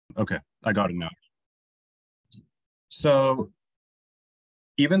Okay, I got it now. So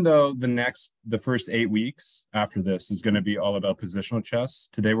even though the first 8 weeks after this is going to be all about positional chess,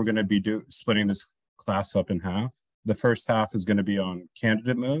 today we're going to be splitting this class up in half. The first half is going to be on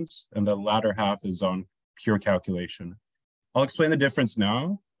candidate moves, and the latter half is on pure calculation. I'll explain the difference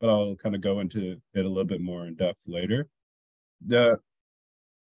now, but I'll kind of go into it a little bit more in depth later. The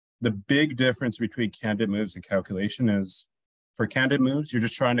the big difference between candidate moves and calculation is for candidate moves, you're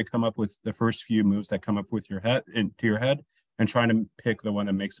just trying to come up with the first few moves that come up with your head into your head and trying to pick the one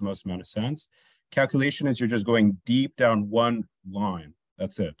that makes the most amount of sense. Calculation is you're just going deep down one line.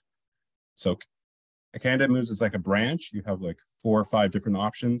 That's it. So a candidate moves is like a branch. You have like 4 or 5 different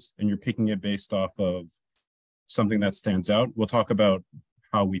options, and you're picking it based off of something that stands out. We'll talk about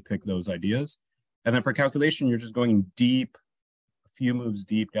how we pick those ideas. And then for calculation, you're just going deep, a few moves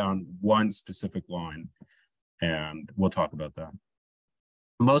deep down one specific line. And we'll talk about that.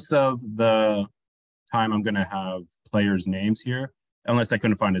 Most of the time I'm going to have players' names here, unless I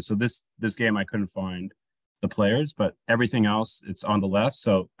couldn't find it. So this game, I couldn't find the players, but everything else, it's on the left.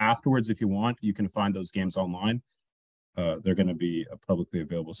 So afterwards, if you want, you can find those games online. They're going to be publicly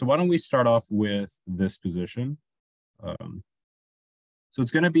available. So why don't we start off with this position? So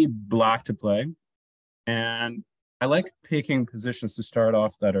it's going to be black to play. And I like picking positions to start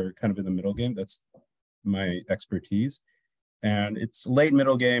off that are kind of in the middle game. That's my expertise. And it's late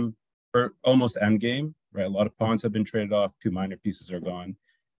middle game or almost end game, right? A lot of pawns have been traded off, 2 minor pieces are gone.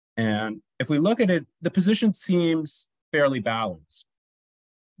 And if we look at it, the position seems fairly balanced.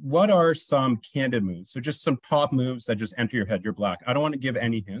 What are some candid moves? So just some top moves that just enter your head. You're black. I don't want to give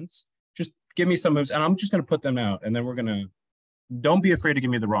any hints. Just give me some moves, and I'm just going to put them out. And then we're going to, don't be afraid to give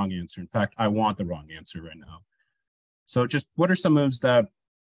me the wrong answer. In fact, I want the wrong answer right now. So just what are some moves that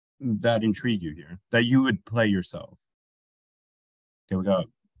intrigue you here, that you would play yourself? Okay, we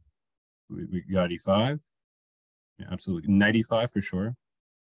got e5. Yeah, absolutely. Knight e5 for sure.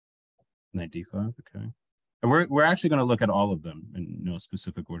 Knight d5, okay. And we're actually going to look at all of them in no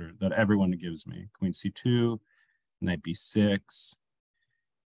specific order that everyone gives me. Queen c2, knight b6.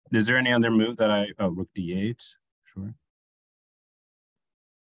 Is there any other move that rook d8, sure.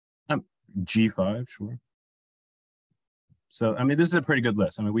 G5, sure. So, I mean, this is a pretty good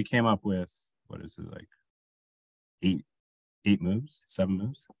list. I mean, we came up with, what is it, like 8 moves, 7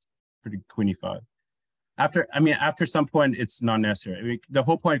 moves, pretty queen e5. After some point, it's not necessary. I mean, the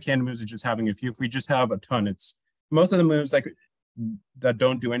whole point of candid moves is just having a few. If we just have a ton, it's most of the moves like that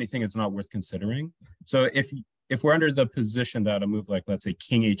don't do anything, it's not worth considering. So if we're under the position that a move like, let's say,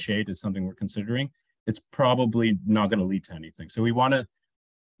 king h8 is something we're considering, it's probably not going to lead to anything. So we want to,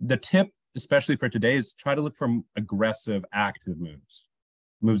 the tip, especially for today, is try to look for aggressive, active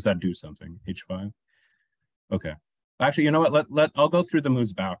moves that do something. H5. Okay. Actually, you know what? I'll go through the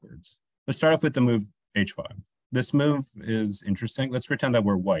moves backwards. Let's start off with the move h5. This move is interesting. Let's pretend that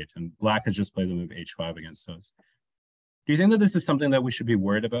we're white and black has just played the move h5 against us. Do you think that this is something that we should be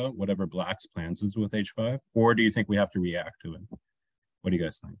worried about, whatever black's plans is with h5? Or do you think we have to react to it? What do you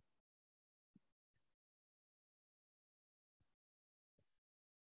guys think?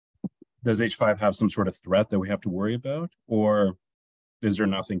 Does h5 have some sort of threat that we have to worry about? Or is there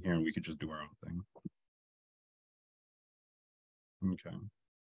nothing here and we could just do our own thing? Okay.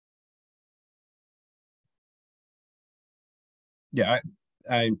 Yeah,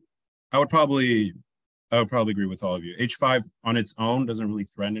 I would probably agree with all of you. H5 on its own doesn't really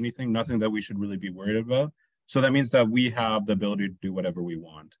threaten anything, nothing that we should really be worried about. So that means that we have the ability to do whatever we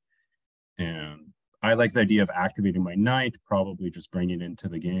want. And I like the idea of activating my knight, probably just bringing it into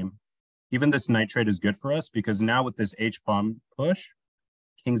the game. Even this knight trade is good for us because now with this h-pawn push,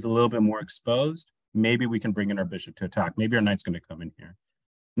 king's a little bit more exposed. Maybe we can bring in our bishop to attack. Maybe our knight's going to come in here.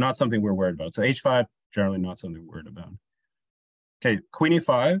 Not something we're worried about. So h5, generally not something we're worried about. Okay, queen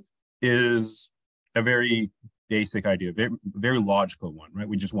e5 is a very basic idea, very, very logical one, right?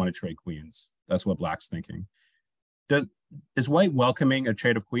 We just want to trade queens. That's what black's thinking. Is white welcoming a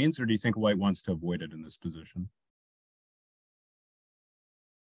trade of queens, or do you think white wants to avoid it in this position?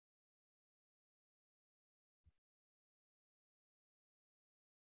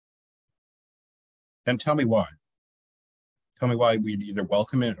 And tell me why. Tell me why we'd either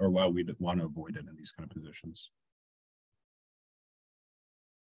welcome it or why we'd want to avoid it in these kind of positions.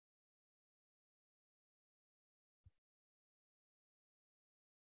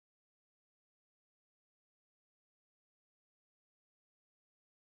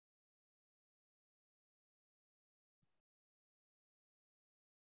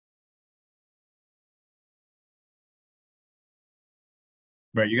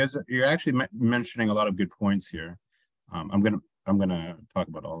 Right, you're actually mentioning a lot of good points here. I'm I'm going to talk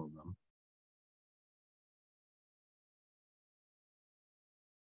about all of them.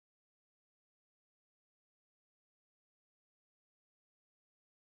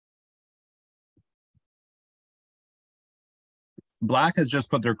 Black has just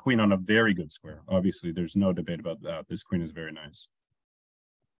put their queen on a very good square. Obviously, there's no debate about that. This queen is very nice.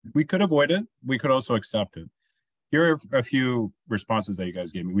 We could avoid it. We could also accept it. Here are a few responses that you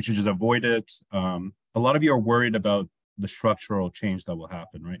guys gave me. We should just avoid it. A lot of you are worried about the structural change that will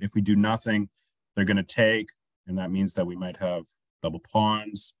happen, right? If we do nothing, they're going to take, and that means that we might have double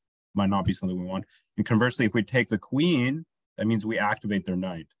pawns, might not be something we want. And conversely, if we take the queen, that means we activate their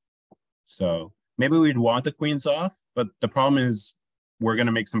knight. So maybe we'd want the queens off, but the problem is we're going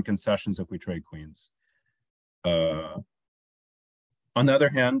to make some concessions if we trade queens. On the other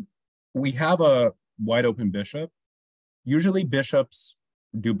hand, we have a wide open bishop. Usually bishops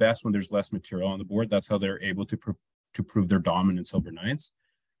do best when there's less material on the board. That's how they're able to prove their dominance over knights.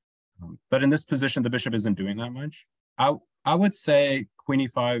 But in this position, the bishop isn't doing that much. I would say queen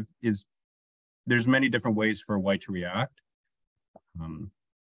e5 is, there's many different ways for white to react.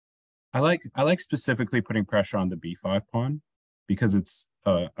 I like specifically putting pressure on the b5 pawn because it's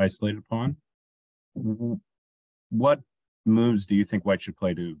isolated pawn. What moves do you think white should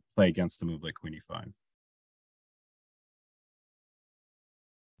play to play against a move like queen e5?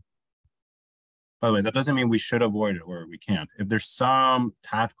 By the way, that doesn't mean we should avoid it or we can't. If there's some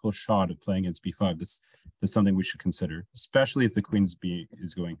tactical shot of playing against b5, that's something we should consider, especially if the queen's b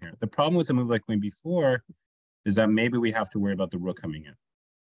is going here. The problem with a move like queen b4 is that maybe we have to worry about the rook coming in.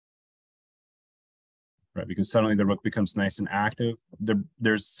 Right, because suddenly the rook becomes nice and active.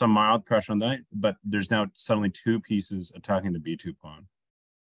 There's some mild pressure on that, but there's now suddenly two pieces attacking the b2 pawn.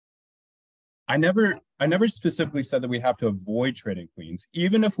 I never specifically said that we have to avoid trading queens.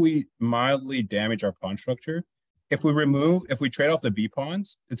 Even if we mildly damage our pawn structure, if we trade off the b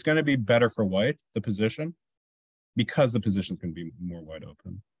pawns, it's going to be better for white, the position, because the position is going to be more wide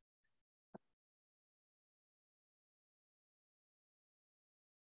open.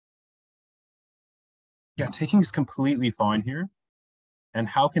 Yeah, taking is completely fine here. And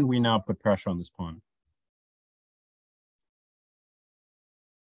how can we now put pressure on this pawn?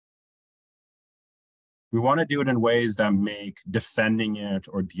 We want to do it in ways that make defending it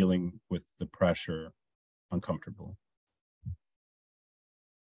or dealing with the pressure uncomfortable.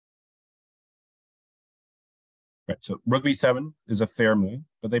 Right, so rook b7 is a fair move,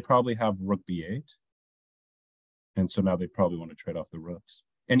 but they probably have rook b8. And so now they probably want to trade off the rooks.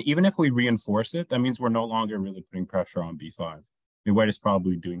 And even if we reinforce it, that means we're no longer really putting pressure on b5. I mean, white is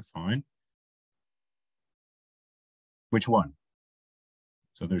probably doing fine. Which one?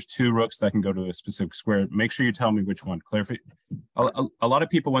 So there's two rooks that can go to a specific square. Make sure you tell me which one. Clarify. A lot of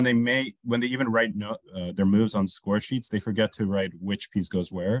people, when they even write their moves on score sheets, they forget to write which piece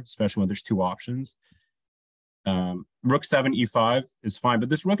goes where, especially when there's two options. Rook 7 e5 is fine, but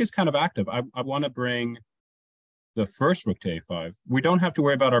this rook is kind of active. I want to bring the first rook to a5. We don't have to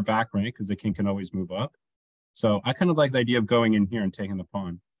worry about our back rank because the king can always move up. So I kind of like the idea of going in here and taking the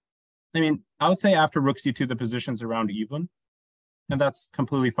pawn. I mean, I would say after rook c2, the position's around even. And that's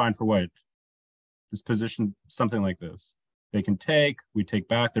completely fine for white. This position, something like this. They can take, we take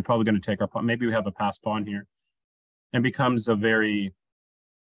back. They're probably going to take our pawn. Maybe we have a passed pawn here. And becomes a very,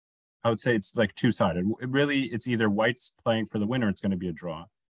 I would say it's like two-sided. It's either white's playing for the win or it's going to be a draw.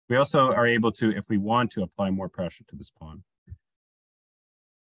 We also are able to, if we want to, apply more pressure to this pawn.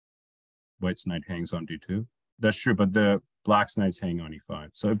 White's knight hangs on d2. That's true, but the black's knight's hanging on e5.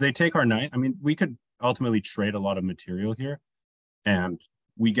 So if they take our knight, I mean, we could ultimately trade a lot of material here. And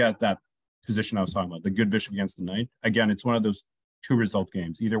we get that position I was talking about, the good bishop against the knight. Again, it's one of those two result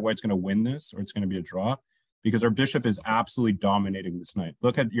games. Either white's going to win this or it's going to be a draw because our bishop is absolutely dominating this knight.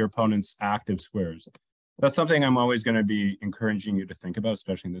 Look at your opponent's active squares. That's something I'm always going to be encouraging you to think about,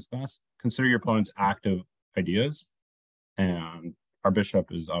 especially in this class. Consider your opponent's active ideas. And our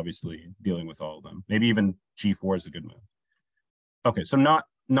bishop is obviously dealing with all of them. Maybe even g4 is a good move. Okay, so not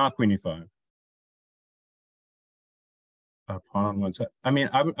queen e5. Pawn on one side. I mean,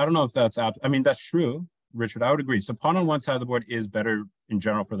 I don't know if that's I mean, that's true, Richard. I would agree. So pawn on one side of the board is better in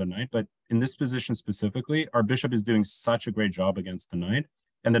general for the knight, but in this position specifically, our bishop is doing such a great job against the knight,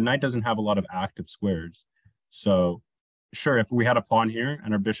 and the knight doesn't have a lot of active squares. So sure, if we had a pawn here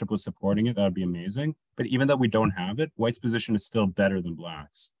and our bishop was supporting it, that would be amazing. But even though we don't have it, white's position is still better than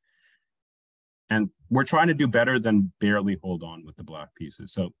black's. And we're trying to do better than barely hold on with the black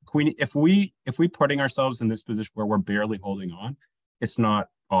pieces. So queen, if we putting ourselves in this position where we're barely holding on, it's not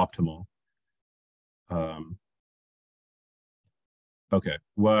optimal. Okay,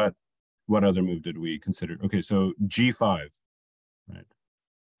 what other move did we consider? Okay, so g5. right?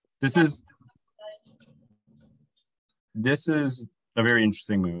 This is a very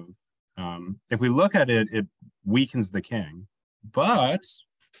interesting move. If we look at it, it weakens the king. But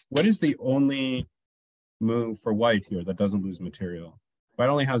what is the only move for white here that doesn't lose material? White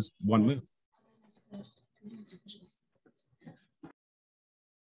only has one move.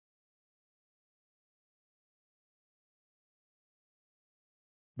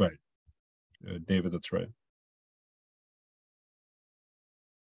 Right. David, that's right.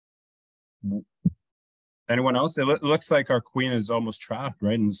 Anyone else? It looks like our queen is almost trapped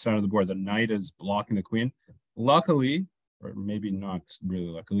right in the center of the board. The knight is blocking the queen. Luckily, or maybe not really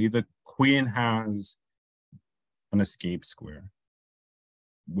luckily, the queen has an escape square,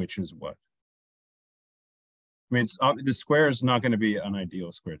 which is what? I mean, the square is not going to be an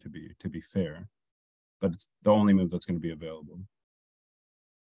ideal square to be fair, but it's the only move that's going to be available.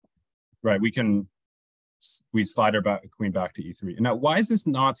 Right, we slide our queen back to e3. And now, why is this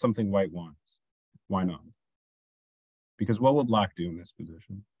not something white wants? Why not? Because what will black do in this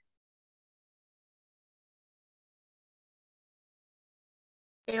position?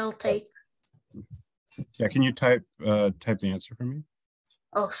 It'll take. Yeah, can you type the answer for me?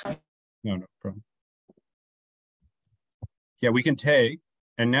 Oh, sorry. No problem. Yeah, we can take,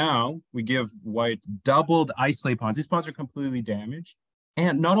 and now we give white doubled isolate pawns. These pawns are completely damaged.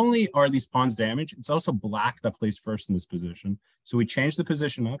 And not only are these pawns damaged, it's also black that plays first in this position. So we change the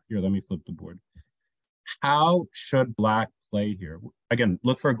position up. Here, let me flip the board. How should black play here? Again,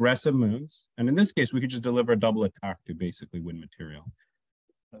 look for aggressive moves. And in this case, we could just deliver a double attack to basically win material.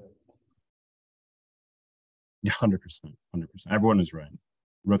 Yeah, 100%, 100%. Everyone is right.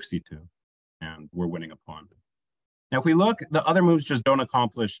 Rook c2, and we're winning a pawn. Now, if we look, the other moves just don't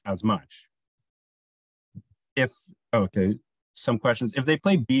accomplish as much. Okay, some questions. If they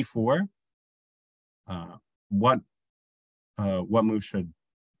play b4, what move should?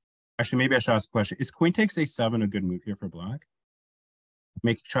 Actually, maybe I should ask a question. Is queen takes a7 a good move here for black?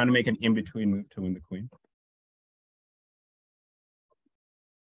 Trying to make an in-between move to win the queen.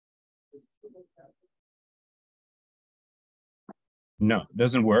 No, it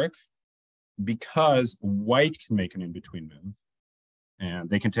doesn't work because white can make an in-between move. And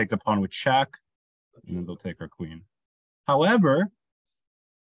they can take the pawn with check, and then they'll take our queen. However,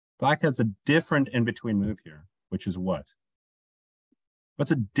 black has a different in-between move here, which is what?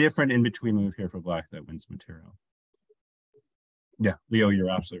 What's a different in-between move here for black that wins material? Yeah, Leo, you're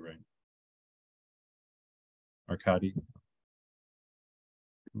absolutely right. Arkady.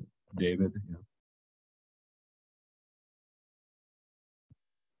 David, yeah.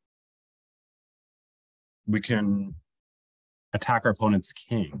 We can attack our opponent's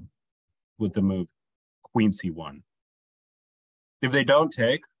king with the move queen c1. If they don't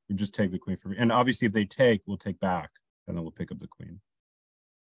take, we just take the queen for free. And obviously if they take, we'll take back, and then we'll pick up the queen.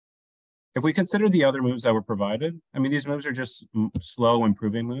 If we consider the other moves that were provided, I mean, these moves are just slow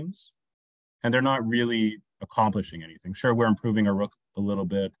improving moves, and they're not really accomplishing anything. Sure, we're improving our rook a little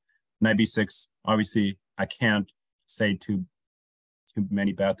bit. Knight b6, obviously, I can't say too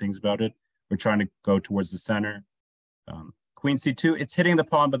many bad things about it. We're trying to go towards the center. Queen c2, it's hitting the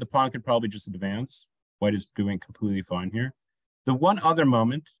pawn, but the pawn could probably just advance. White is doing completely fine here. The one other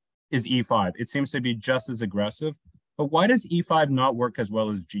moment is e5. It seems to be just as aggressive, but why does e5 not work as well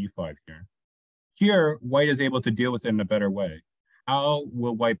as g5 here? Here, white is able to deal with it in a better way. How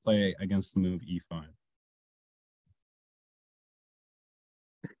will white play against the move e5? I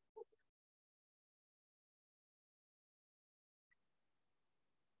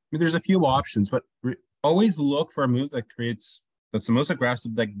mean, there's a few options, but always look for a move that's the most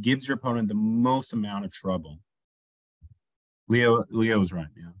aggressive, that gives your opponent the most amount of trouble. Leo is right,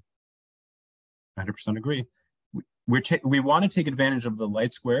 yeah. 100% agree. We want to take advantage of the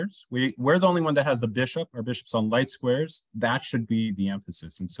light squares. We're the only one that has the bishop. Our bishop's on light squares. That should be the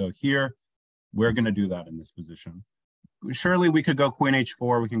emphasis. And so here, we're going to do that in this position. Surely we could go queen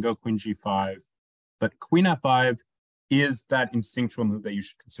h4, we can go queen g5, but queen f5 is that instinctual move that you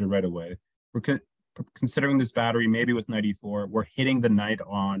should consider right away. We're considering this battery, maybe with knight e4, we're hitting the knight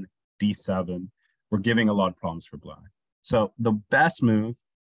on d7. We're giving a lot of problems for black. So the best move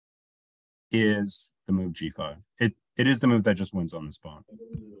is the move g5. It is the move that just wins on the spot.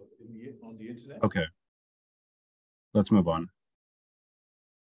 On the internet? Okay. Let's move on.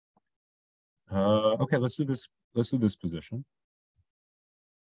 Okay, let's do this. Let's do this position.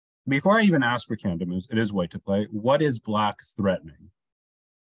 Before I even ask for candidate moves, it is white to play. What is black threatening?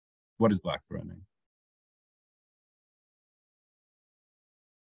 What is black threatening?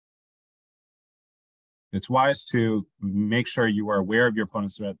 It's wise to make sure you are aware of your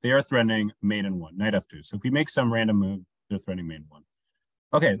opponent's threat. They are threatening mate in one, knight f2. So if we make some random move, they're threatening main one.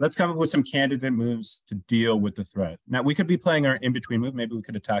 Okay, let's come up with some candidate moves to deal with the threat. Now, we could be playing our in-between move. Maybe we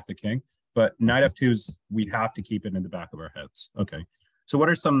could attack the king, but knight f2 we have to keep it in the back of our heads. Okay, so what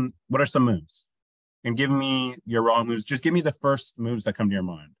are some moves? And give me your wrong moves. Just give me the first moves that come to your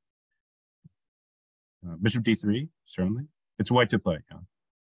mind. Bishop d3, certainly. It's white to play. Yeah.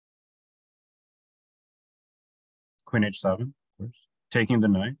 Queen h7, of course. Taking the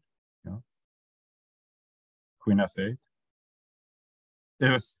knight. Yeah. Queen f8.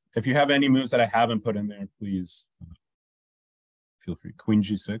 If you have any moves that I haven't put in there, please feel free. Queen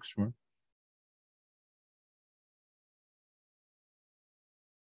g6, sure.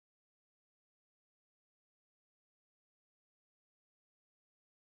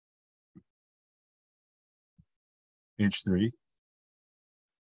 h3.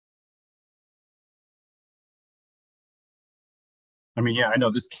 I mean, yeah, I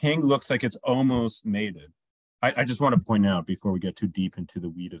know this king looks like it's almost mated. I just want to point out before we get too deep into the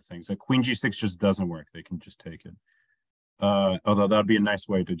weed of things that queen g6 just doesn't work. They can just take it. Although that'd be a nice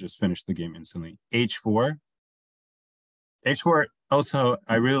way to just finish the game instantly. h4. h4 also,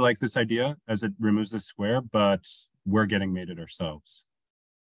 I really like this idea as it removes the square, but we're getting mated ourselves.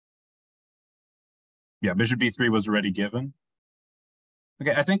 Yeah, bishop d3 was already given.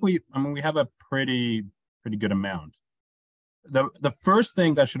 Okay, I think we have a pretty good amount. The first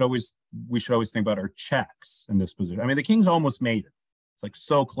thing that we should always think about are checks in this position. I mean, the king's almost made it. It's like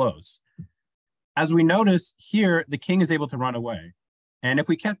so close. As we notice here, the king is able to run away. And if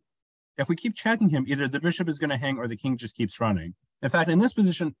we keep checking him, either the bishop is going to hang or the king just keeps running. In fact, in this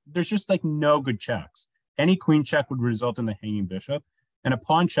position, there's just like no good checks. Any queen check would result in the hanging bishop, and a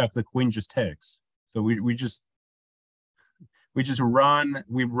pawn check, the queen just takes. So we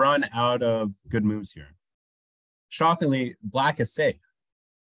run out of good moves here. Shockingly, black is safe.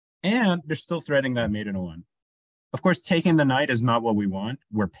 And they're still threatening that mate in a one. Of course, taking the knight is not what we want.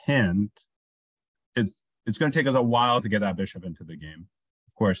 We're pinned. It's going to take us a while to get that bishop into the game.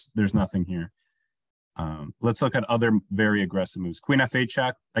 Of course, there's nothing here. Let's look at other very aggressive moves. Queen f8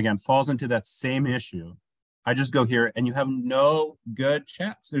 check, again, falls into that same issue. I just go here, and you have no good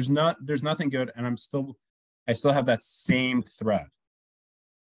checks. There's nothing good, and I still have that same threat.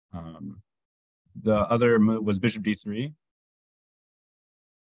 The other move was bishop d3.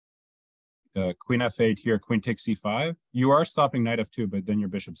 Queen f8 here, queen takes c5. You are stopping knight f2, but then your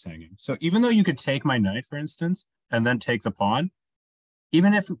bishop's hanging. So even though you could take my knight, for instance, and then take the pawn,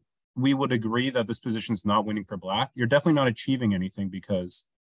 even if we would agree that this position is not winning for black, you're definitely not achieving anything because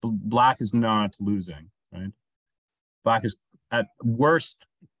black is not losing, right? Black is at worst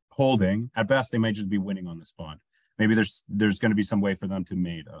holding. At best, they might just be winning on this pawn. Maybe there's going to be some way for them to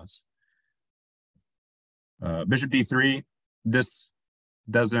mate us. Bishop d3, this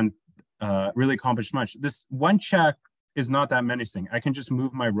doesn't really accomplish much. This one check is not that menacing. I can just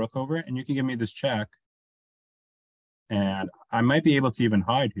move my rook over, and you can give me this check, and I might be able to even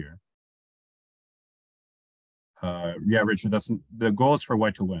hide here. Yeah, Richard, the goal is for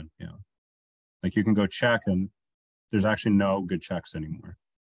white to win. Yeah, like you can go check, and there's actually no good checks anymore.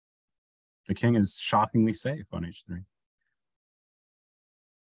 The king is shockingly safe on h3.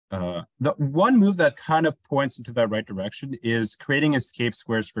 The one move that kind of points into that right direction is creating escape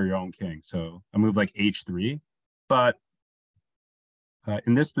squares for your own king. So a move like h3, but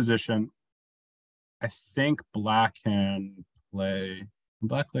in this position, I think black can play. Can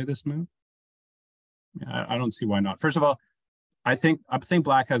black play this move? Yeah, I don't see why not. First of all, I think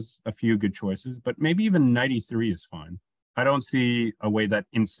black has a few good choices, but maybe even knight e3 is fine. I don't see a way that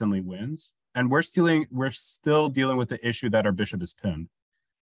instantly wins, and we're still dealing with the issue that our bishop is pinned.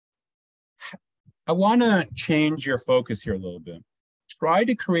 I want to change your focus here a little bit. Try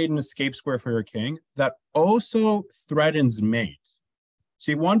to create an escape square for your king that also threatens mate.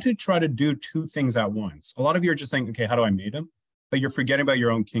 So you want to try to do two things at once. A lot of you are just saying, okay, how do I mate him? But you're forgetting about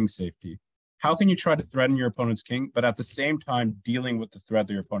your own king's safety. How can you try to threaten your opponent's king, but at the same time dealing with the threat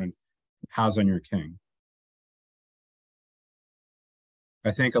that your opponent has on your king? I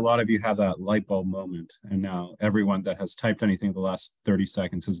think a lot of you have that light bulb moment, and now everyone that has typed anything in the last 30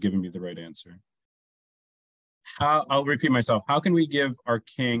 seconds has given me the right answer. I'll repeat myself. How can we give our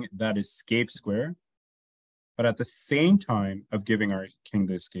king that escape square, but at the same time of giving our king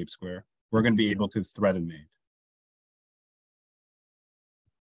the escape square, we're going to be able to threaten mate?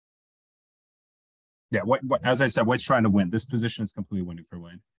 Yeah, as I said, white's trying to win. This position is completely winning for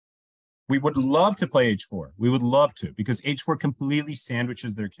white. We would love to play h4. We would love to, because h4 completely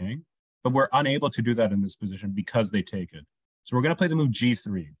sandwiches their king, but we're unable to do that in this position because they take it. So we're going to play the move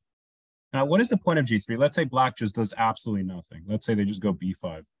g3. Now, what is the point of g3? Let's say black just does absolutely nothing. Let's say they just go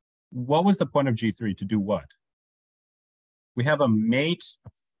b5. What was the point of g3? To do what? We have a mate,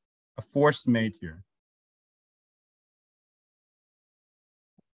 a forced mate here.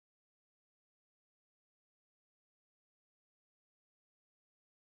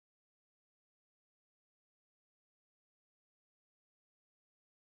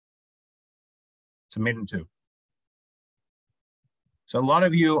 It's a mate in 2. So a lot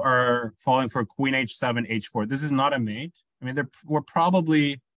of you are falling for queen h7, h4. This is not a mate. I mean, we're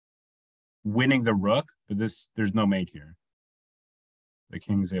probably winning the rook, but there's no mate here. The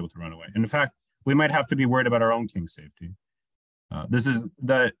king is able to run away. And in fact, we might have to be worried about our own king safety. This is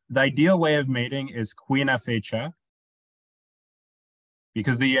the ideal way of mating is queen f8 check,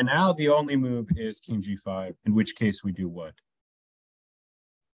 because now the only move is king g5, in which case we do what?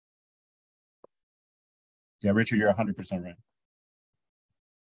 Yeah, Richard, you're 100% right.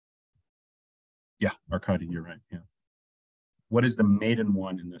 Yeah, Arkady, you're right. Yeah. What is the maiden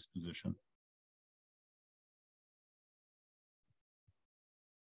one in this position?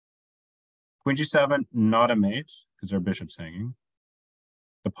 Queen g7, not a mate, because our bishop's hanging.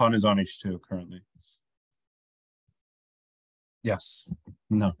 The pawn is on h2 currently. Yes.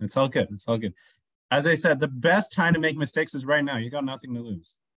 No, it's all good. It's all good. As I said, the best time to make mistakes is right now. You got nothing to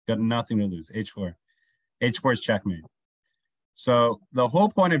lose. You got nothing to lose. h4. h4 is checkmate. So the whole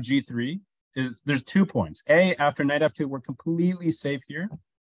point of g3 is there's 2 points. A, after knight f2, we're completely safe here.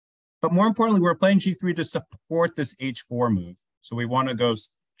 But more importantly, we're playing g3 to support this h4 move. So we want to go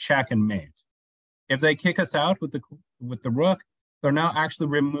check and mate. If they kick us out with the rook, they're now actually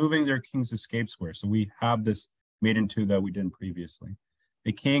removing their king's escape square. So we have this mate in 2 that we didn't previously.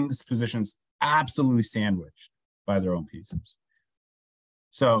 The king's position is absolutely sandwiched by their own pieces.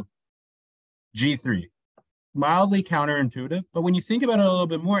 So g3, mildly counterintuitive, but when you think about it a little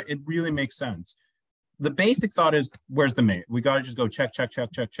bit more, it really makes sense. The basic thought is, where's the mate? We got to just go check, check,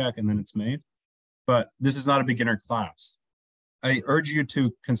 check, check, check, and then it's mate. But this is not a beginner class. I urge you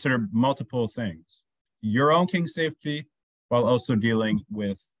to consider multiple things. Your own king safety, while also dealing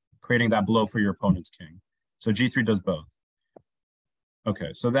with creating that blow for your opponent's king. So g3 does both.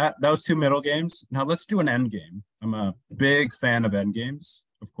 Okay, so that was 2 middle games. Now let's do an end game. I'm a big fan of end games.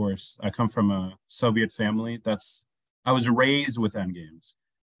 Of course, I come from a Soviet family. I was raised with end games.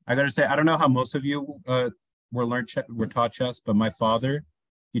 I gotta say, I don't know how most of you were taught chess, but my father,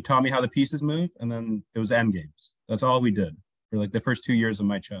 he taught me how the pieces move, and then it was end games. That's all we did for like the first 2 years of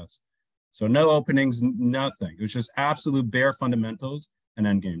my chess. So no openings, nothing. It was just absolute bare fundamentals and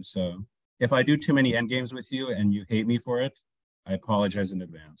end games. So if I do too many end games with you and you hate me for it, I apologize in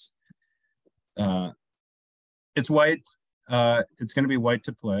advance. It's white. It's going to be white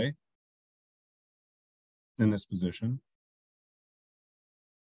to play in this position.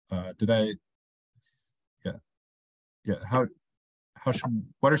 Yeah.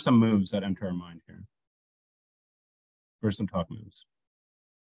 What are some moves that enter our mind here? What are some top moves?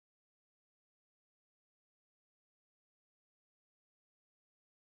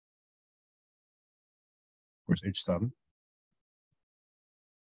 Of course, h7,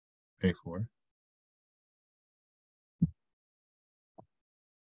 a4.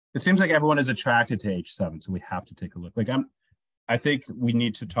 It seems like everyone is attracted to h7, so we have to take a look. I think we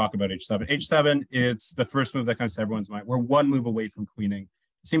need to talk about h7. h7, it's the first move that comes to everyone's mind. We're 1 move away from queening.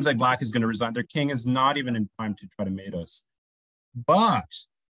 It seems like black is going to resign. Their king is not even in time to try to mate us. But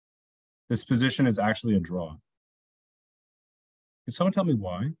this position is actually a draw. Can someone tell me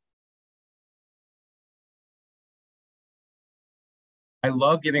why? I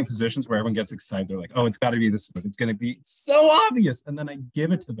love giving positions where everyone gets excited. They're like, oh, it's got to be this move. It's going to be so obvious. And then I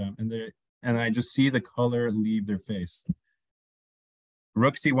give it to them, and I just see the color leave their face.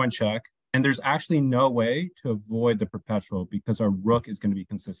 Rook c1 check. And there's actually no way to avoid the perpetual because our rook is going to be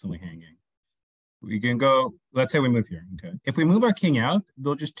consistently hanging. We can go, let's say we move here. Okay. If we move our king out,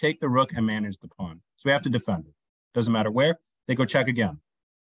 they'll just take the rook and manage the pawn. So we have to defend it. Doesn't matter where. They go check again.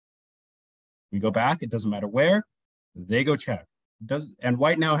 We go back. It doesn't matter where. They go check. And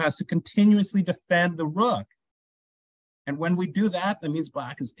white now has to continuously defend the rook. And when we do that, that means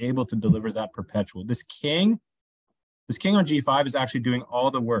black is able to deliver that perpetual. This king on g5 is actually doing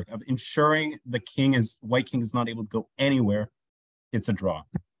all the work of ensuring white king is not able to go anywhere. It's a draw.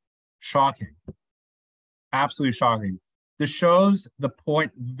 Shocking. Absolutely shocking. This shows the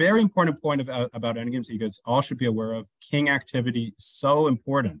point, very important point about endgames that you guys all should be aware of. King activity, so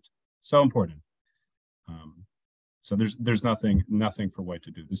important. So important. So there's nothing for white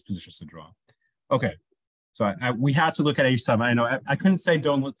to do. This position is a draw. Okay. So we had to look at h7. I know I couldn't say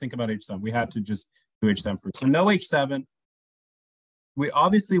don't think about h7. We had to just do h7 first. So no h7. We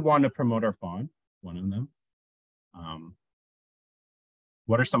obviously want to promote our pawn, one of them.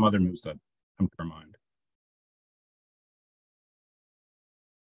 What are some other moves that come to our mind?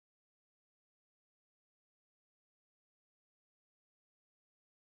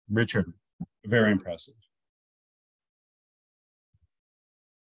 Richard, very impressive.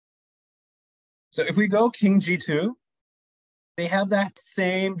 So if we go king g2, they have that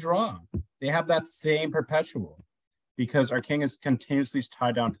same draw. They have that same perpetual because our king is continuously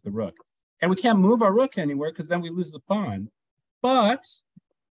tied down to the rook. And we can't move our rook anywhere because then we lose the pawn. But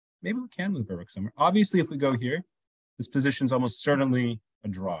maybe we can move our rook somewhere. Obviously, if we go here, this position is almost certainly a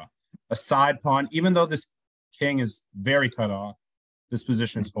draw. A side pawn, even though this king is very cut off, this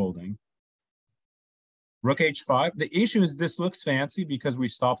position is holding. Rook h5. The issue is this looks fancy because we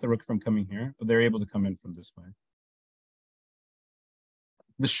stopped the rook from coming here, but they're able to come in from this way.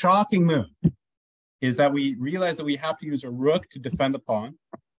 The shocking move is that we realize that we have to use a rook to defend the pawn.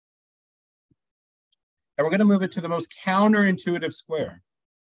 And we're going to move it to the most counterintuitive square.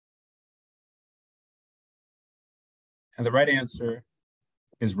 And the right answer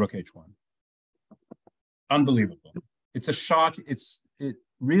is rook h1. Unbelievable. It's a shock. It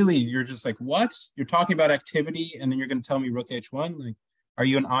really, you're just like, what? You're talking about activity and then you're going to tell me rook h1? Like, are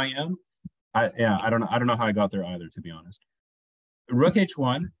you an IM? I don't know how I got there either, to be honest. Rook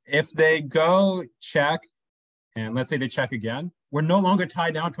h1, if they go check, and let's say they check again, we're no longer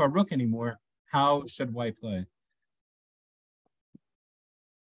tied down to our rook anymore. How should white play?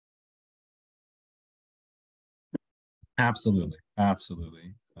 Absolutely,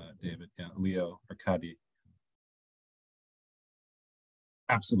 absolutely, David. Yeah, Leo, Arkady.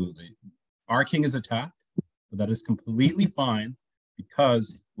 Absolutely. Our king is attacked, but that is completely fine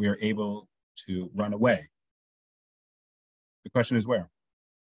because we are able to run away. The question is where?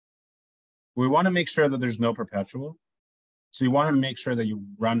 We want to make sure that there's no perpetual. So you want to make sure that you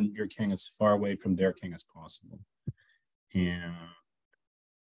run your king as far away from their king as possible. And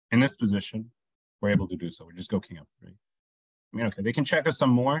in this position, we're able to do so. We just go king f3. I mean, okay, they can check us some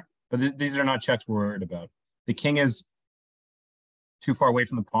more, but these are not checks we're worried about. The king is too far away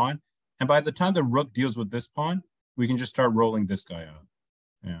from the pawn. And by the time the rook deals with this pawn, we can just start rolling this guy out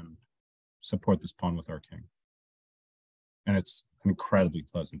and support this pawn with our king. And it's an incredibly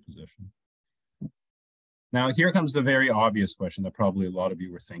pleasant position. Now, here comes the very obvious question that probably a lot of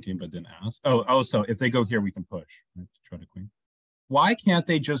you were thinking but didn't ask. Oh, so if they go here, we can push. Right, to try to queen. Why can't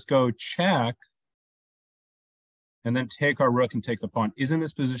they just go check and then take our rook and take the pawn? Isn't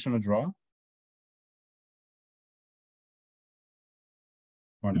this position a draw?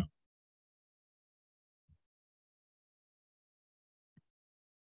 Or no?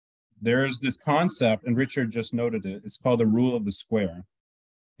 There's this concept, and Richard just noted it. It's called the rule of the square.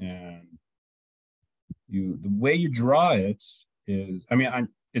 And the way you draw it is, I mean,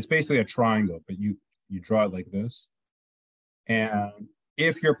 it's basically a triangle, but you draw it like this. And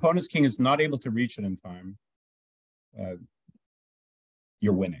if your opponent's king is not able to reach it in time,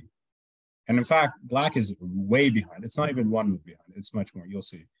 you're winning. And in fact, black is way behind. It's not even one move behind. It's much more. You'll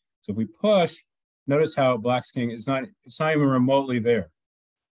see. So if we push, notice how black's king is it's not even remotely there.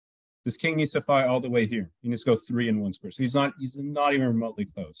 This king needs to fly all the way here. He needs to go 3 in 1 square. So he's not even remotely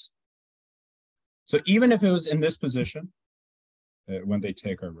close. So even if it was in this position, when they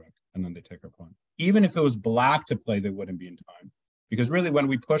take our rook and then they take our pawn, even if it was black to play, they wouldn't be in time. Because really, when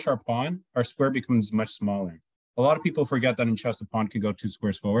we push our pawn, our square becomes much smaller. A lot of people forget that in chess, a pawn can go 2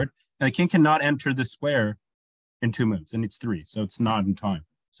 squares forward. And the king cannot enter the square in 2 moves. It needs 3. So it's not in time.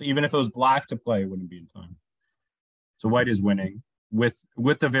 So even if it was black to play, it wouldn't be in time. So white is winning with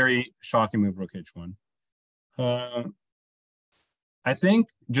the very shocking move rook h1. I think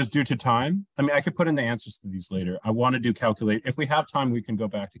just due to time, I mean, I could put in the answers to these later. I want to do calculate. If we have time, we can go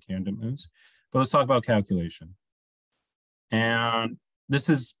back to candidate moves. But let's talk about calculation. And this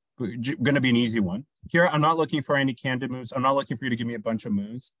is going to be an easy one. Here, I'm not looking for any candidate moves. I'm not looking for you to give me a bunch of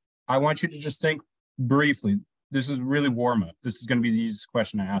moves. I want you to just think briefly. This is really warm up. This is going to be the easiest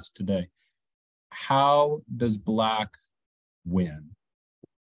question I ask today. How does black win?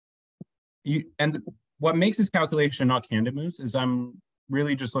 And what makes this calculation not candidate moves is I'm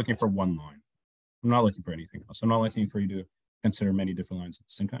really just looking for one line. I'm not looking for anything else. I'm not looking for you to consider many different lines at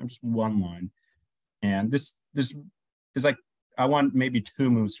the same time. Just one line. And this is like, I want maybe 2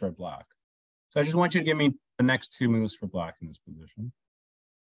 moves for black. So I just want you to give me the next 2 moves for black in this position.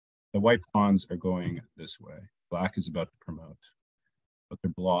 The white pawns are going this way. Black is about to promote, but they're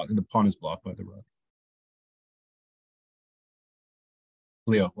blocked. The pawn is blocked by the rook.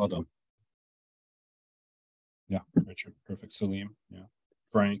 Leo, well done. Yeah, Richard, perfect. Salim, yeah.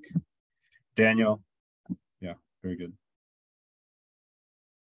 Frank, Daniel, yeah, very good.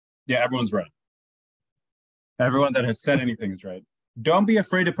 Yeah, everyone's right. Everyone that has said anything is right. Don't be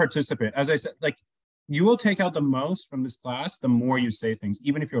afraid to participate. As I said, like, you will take out the most from this class the more you say things,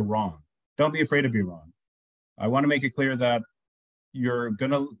 even if you're wrong. Don't be afraid to be wrong. I want to make it clear that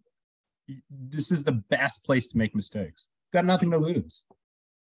this is the best place to make mistakes. Got nothing to lose.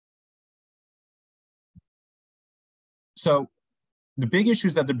 So the big issue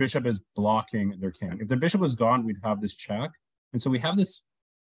is that the bishop is blocking their king. If the bishop was gone, we'd have this check. And so we have this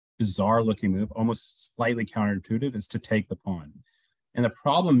bizarre looking move, almost slightly counterintuitive, is to take the pawn. And the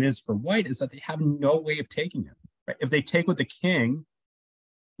problem is for white is that they have no way of taking it. Right? If they take with the king,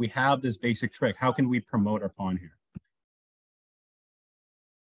 we have this basic trick. How can we promote our pawn here?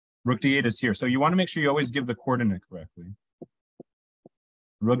 Rook d8 is here. So you want to make sure you always give the coordinate correctly.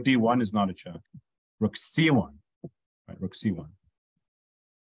 Rook d1 is not a check. Rook c1. Right, rook c1.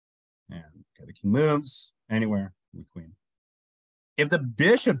 And okay, the king moves anywhere, we queen. If the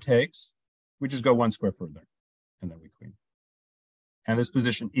bishop takes, we just go one square further, and then we queen. And this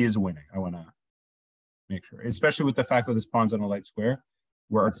position is winning. I want to make sure, especially with the fact that this pawn's on a light square,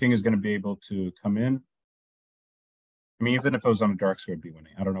 where our king is going to be able to come in. I mean, even if it was on a dark square, it'd be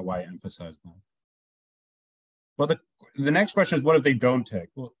winning. I don't know why I emphasize that. Well, the next question is, what if they don't take?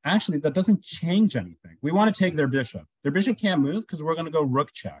 Well, actually, that doesn't change anything. We want to take their bishop. Their bishop can't move because we're going to go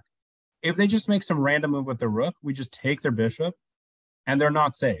rook check. If they just make some random move with their rook, we just take their bishop, and they're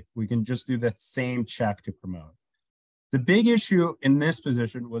not safe. We can just do the same check to promote. The big issue in this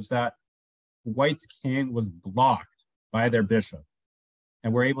position was that white's king was blocked by their bishop,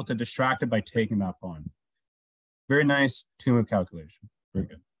 and we're able to distract it by taking that pawn. Very nice two-move calculation. Very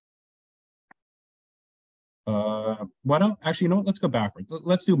good. Why don't, actually, you know what? Let's go backwards.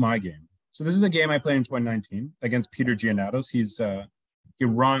 Let's do my game. So this is a game I played in 2019 against Peter Giannatos. He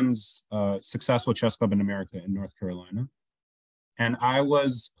runs a successful chess club in America in North Carolina. And I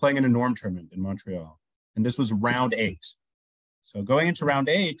was playing in a norm tournament in Montreal. And this was round 8. So going into round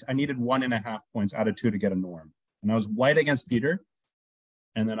 8, I needed 1.5 points out of 2 to get a norm. And I was white against Peter.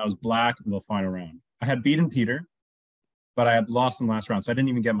 And then I was black in the final round. I had beaten Peter, but I had lost in the last round. So I didn't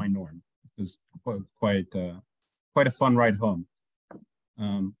even get my norm. It was quite a fun ride home.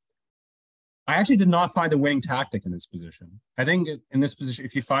 I actually did not find the winning tactic in this position. I think in this position,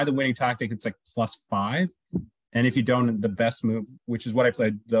 if you find the winning tactic, it's like +5. And if you don't, the best move, which is what I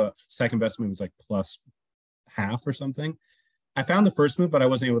played, the second best move was like +0.5 or something. I found the first move, but I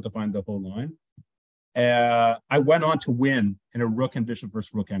wasn't able to find the whole line. I went on to win in a rook and bishop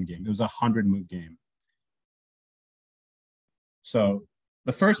versus rook end game. It was a 100-move game. So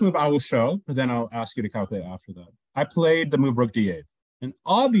the first move I will show, but then I'll ask you to calculate after that. I played the move rook d8. And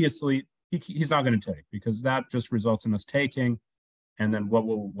obviously, he's not going to take because that just results in us taking. And then what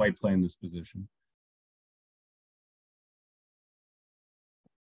will white play in this position?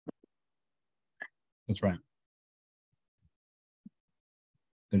 That's right.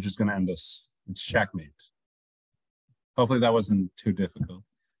 They're just going to end us. It's checkmate. Hopefully that wasn't too difficult.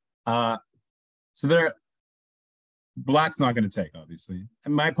 So black's not going to take, obviously.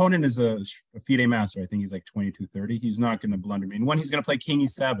 And my opponent is a FIDE master. I think he's like 22-30. He's not going to blunder me. And when he's going to play king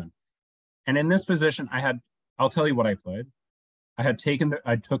e7. And in this position, I'll tell you what I played. I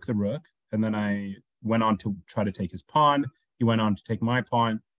took the rook, and then I went on to try to take his pawn. He went on to take my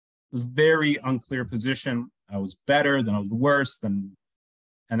pawn. It was very unclear position. I was better, then I was worse, and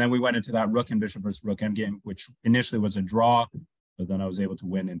then we went into that rook and bishop versus rook endgame, which initially was a draw, but then I was able to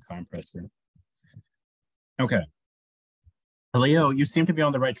win in time pressure. Okay. Leo, you seem to be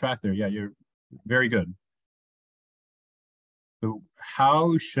on the right track there. Yeah, you're very good. So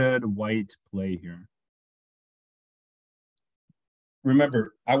how should white play here?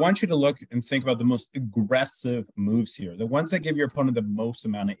 Remember, I want you to look and think about the most aggressive moves here, the ones that give your opponent the most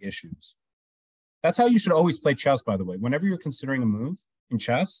amount of issues. That's how you should always play chess, by the way. Whenever you're considering a move in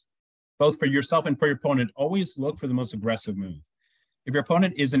chess, both for yourself and for your opponent, always look for the most aggressive move. If your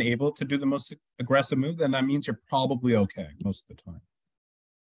opponent isn't able to do the most aggressive move, then that means you're probably okay most of the time,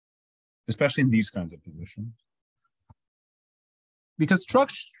 especially in these kinds of positions. Because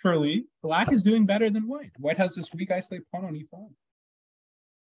structurally, black is doing better than white. White has this weak isolated pawn on e5.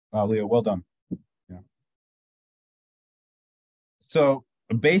 Wow, Leo, well done. Yeah. So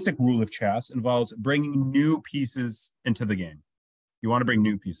a basic rule of chess involves bringing new pieces into the game. You want to bring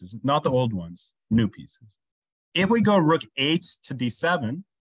new pieces, not the old ones, new pieces. If we go rook 8 to d7,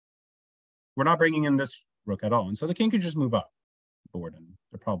 we're not bringing in this rook at all. And so the king could just move up the board, and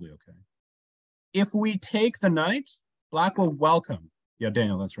they're probably okay. If we take the knight, black will welcome. Yeah,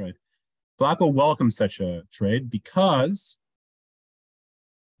 Daniel, that's right. Black will welcome such a trade because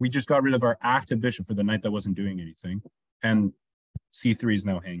we just got rid of our active bishop for the knight that wasn't doing anything. And c3 is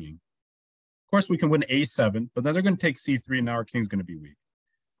now hanging. Of course, we can win a7, but then they're going to take c3, and now our king's going to be weak.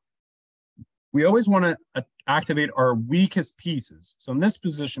 We always want to activate our weakest pieces. So in this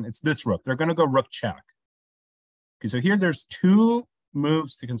position, it's this rook. They're going to go rook check. Okay, so here there's two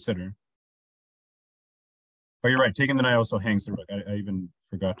moves to consider. Oh, you're right. Taking the knight also hangs the rook. I even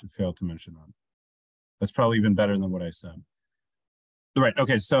forgot to fail to mention that. That's probably even better than what I said. Right.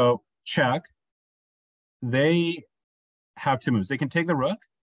 Okay, so check. They have two moves. They can take the rook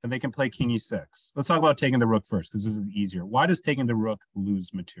and they can play king e6. Let's talk about taking the rook first because this is easier. Why does taking the rook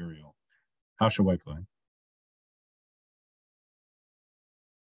lose material? How should white play?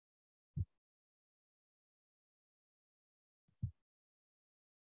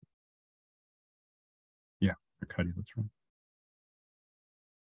 Yeah, Arkady, that's right.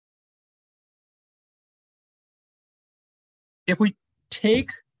 If we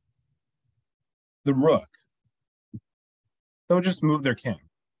take the rook, they'll just move their king.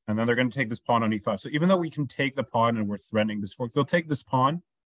 And then they're going to take this pawn on e5. So even though we can take the pawn and we're threatening this fork, they'll take this pawn.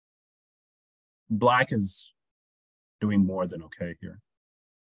 Black is doing more than okay here.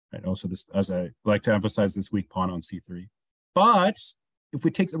 And also this, as I like to emphasize, this weak pawn on c3. But if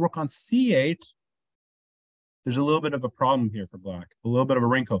we take the rook on c8, there's a little bit of a problem here for black, a little bit of a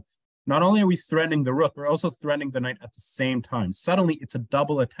wrinkle. Not only are we threatening the rook, we're also threatening the knight at the same time. Suddenly, it's a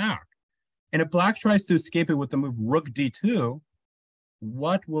double attack. And if black tries to escape it with the move rook d2,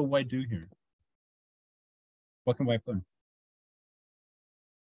 what will white do here? What can white play?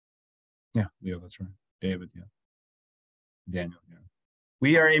 Yeah, Leo, that's right. David, yeah. Daniel, yeah.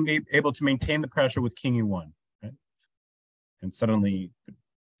 We are able to maintain the pressure with king e1, right? And suddenly,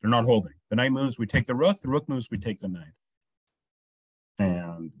 they're not holding. The knight moves, we take the rook moves, we take the knight.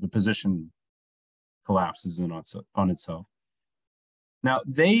 And the position collapses in on itself. Now,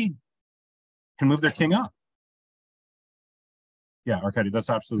 they can move their king up. Yeah, Arkady,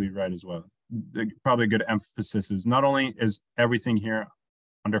 that's absolutely right as well. Probably a good emphasis is not only is everything here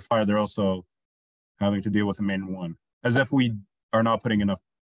under fire, they're also having to deal with the main one, as if we are not putting enough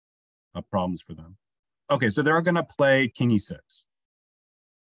problems for them. Okay, so they're going to play king e6.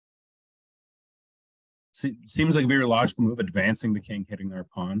 Seems like a very logical move, advancing the king, hitting their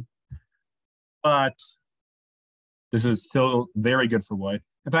pawn. But this is still very good for white.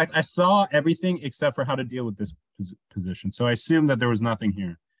 In fact, I saw everything except for how to deal with this position. So I assumed that there was nothing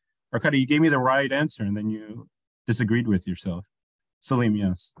here. Arkady, you gave me the right answer, and then you disagreed with yourself. Salim,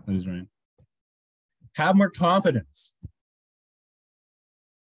 yes, that is right. Have more confidence.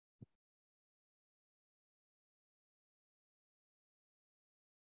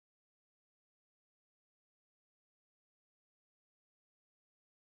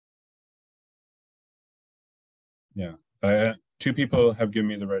 Yeah. Two people have given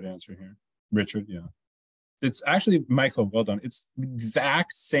me the right answer here. Richard, yeah. It's actually, Michael, well done. It's the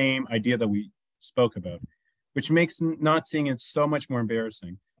exact same idea that we spoke about, which makes not seeing it so much more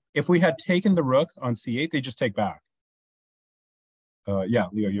embarrassing. If we had taken the rook on c8, they just take back. Yeah,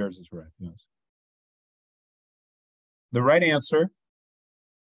 Leo, yours is right, yes. The right answer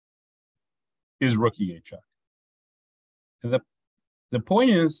is rook e8 check. The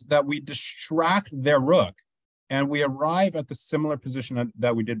point is that we distract their rook and we arrive at the similar position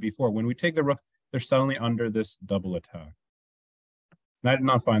that we did before. When we take the rook, they're suddenly under this double attack. And I did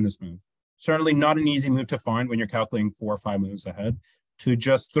not find this move. Certainly not an easy move to find when you're calculating 4 or 5 moves ahead, to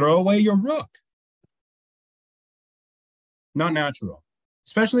just throw away your rook. Not natural,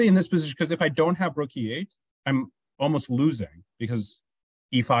 especially in this position, because if I don't have rook e8, I'm almost losing because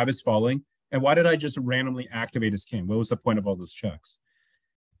e5 is falling. And why did I just randomly activate his king? What was the point of all those checks?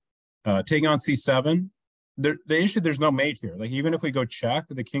 Taking on c7, the issue, there's no mate here. Like, even if we go check,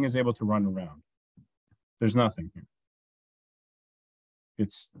 the king is able to run around. There's nothing here.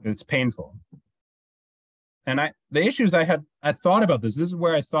 It's painful. And the issue is I thought about this. This is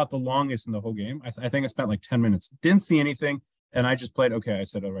where I thought the longest in the whole game. I think I spent like 10 minutes. Didn't see anything. And I just played, okay, I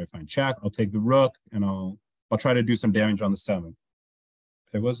said, all right, fine, check. I'll take the rook and I'll try to do some damage on the 7th.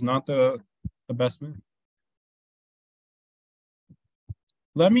 It was not the best move.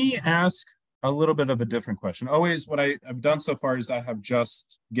 Let me ask a little bit of a different question. Always what I've done so far is I have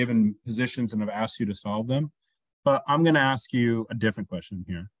just given positions and have asked you to solve them. But I'm going to ask you a different question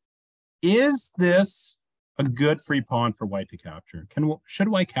here. Is this a good free pawn for white to capture? Should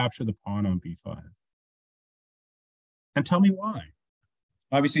white capture the pawn on b5? And tell me why.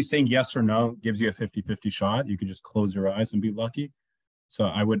 Obviously, saying yes or no gives you a 50-50 shot. You could just close your eyes and be lucky. So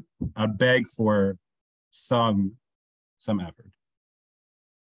I'd beg for some effort.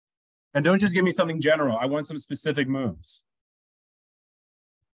 And don't just give me something general. I want some specific moves.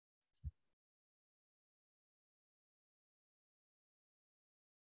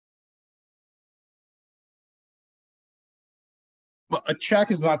 Well, a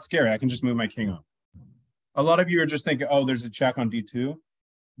check is not scary. I can just move my king up. A lot of you are just thinking, oh, there's a check on d2.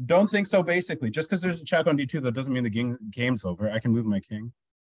 Don't think so basically. Just because there's a check on d2, that doesn't mean the game's over. I can move my king.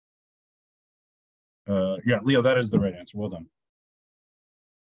 Yeah, Leo, that is the right answer. Well done.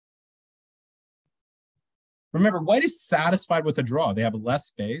 Remember, white is satisfied with a draw. They have less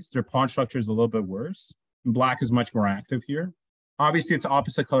space. Their pawn structure is a little bit worse. Black is much more active here. Obviously, it's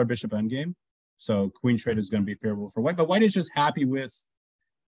opposite color bishop endgame. So queen trade is going to be favorable for white. But white is just happy with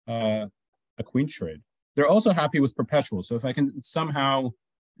a queen trade. They're also happy with perpetual. So if I can somehow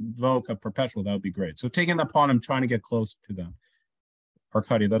invoke a perpetual, that would be great. So taking the pawn, I'm trying to get close to them.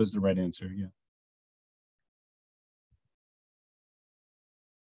 Arcadia, that is the right answer. Yeah.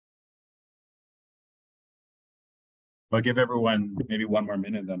 I'll give everyone maybe one more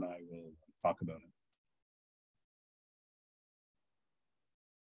minute, then I will talk about it.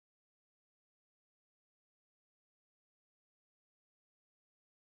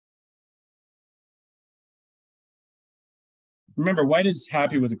 Remember, white is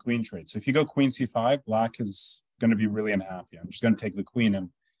happy with the queen trade. So if you go queen c5, black is going to be really unhappy. I'm just going to take the queen. And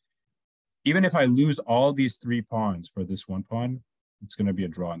even if I lose all these 3 pawns for this 1 pawn, it's going to be a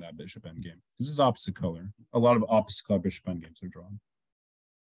draw in that bishop endgame. This is opposite color. A lot of opposite color bishop endgames are drawn.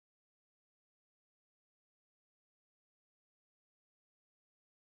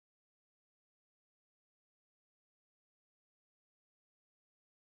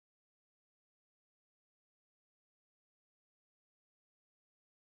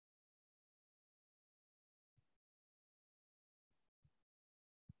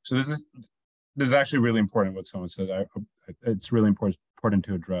 So this is actually really important what someone said. It's really important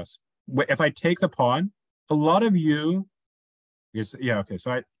to address. If I take the pawn, a lot of you, yeah, okay.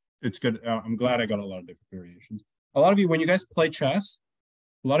 So it's good. I'm glad I got a lot of different variations. A lot of you, when you guys play chess,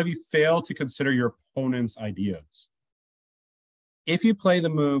 a lot of you fail to consider your opponent's ideas. If you play the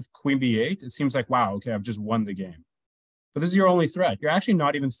move queen b8, it seems like, wow, okay, I've just won the game. But this is your only threat. You're actually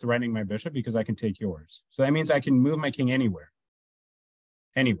not even threatening my bishop because I can take yours. So that means I can move my king anywhere,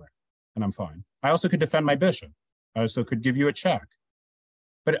 and I'm fine. I also could defend my bishop. I also could give you a check.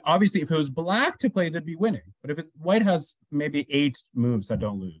 But obviously, if it was black to play, they'd be winning. But if white has maybe 8 moves that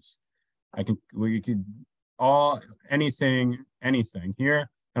don't lose, we could anything here,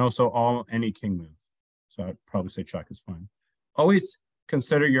 and also any king move. So I'd probably say check is fine. Always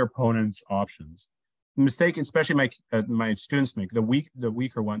consider your opponent's options. The mistake, especially my students make, the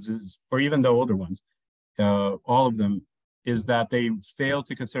weaker ones or even the older ones, all of them, is that they fail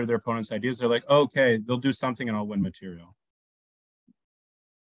to consider their opponent's ideas. They're like, okay, they'll do something and I'll win material.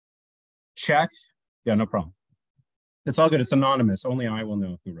 Check. Yeah, no problem. It's all good. It's anonymous. Only I will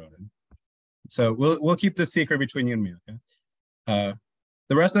know who wrote it. So we'll keep this secret between you and me, okay?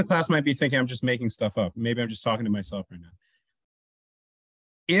 The rest of the class might be thinking I'm just making stuff up. Maybe I'm just talking to myself right now.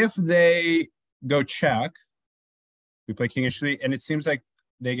 If they go check, we play king h3, and it seems like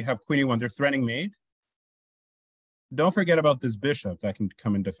they have queen e1. They're threatening mate. Don't forget about this bishop that can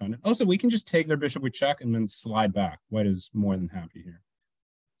come and defend it. Also, we can just take their bishop with check and then slide back. White is more than happy here.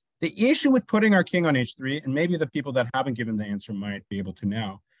 The issue with putting our king on h3, and maybe the people that haven't given the answer might be able to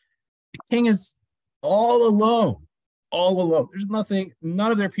now, the king is all alone. All alone. There's nothing,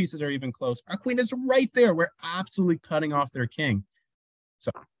 none of their pieces are even close. Our queen is right there. We're absolutely cutting off their king. So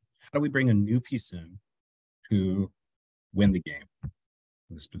how do we bring a new piece in to win the game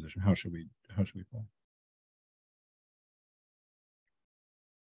in this position? How should we play?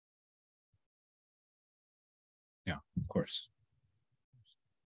 Yeah, of course.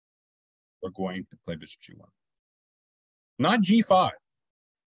 We're going to play bishop g1. Not g5,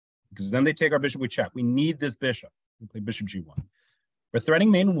 because then they take our bishop with check. We need this bishop. We play bishop g1. We're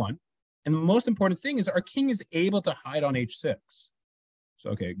threatening main 1. And the most important thing is our king is able to hide on h6. So,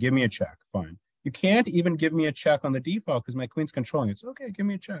 okay, give me a check. Fine. You can't even give me a check on the d file because my queen's controlling it. So, okay, give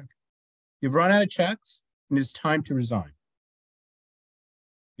me a check. You've run out of checks, and it's time to resign.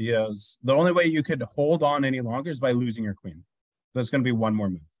 Because the only way you could hold on any longer is by losing your queen. There's going to be one more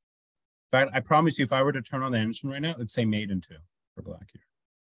move. In fact, I promise you, if I were to turn on the engine right now, it'd say mate in 2 for black here.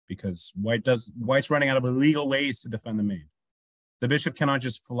 Because white's running out of illegal ways to defend the mate. The bishop cannot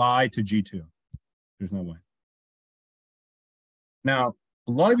just fly to g2. There's no way. Now,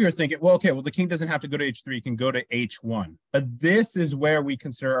 a lot of you are thinking, well, okay, well, the king doesn't have to go to h3. He can go to h1. But this is where we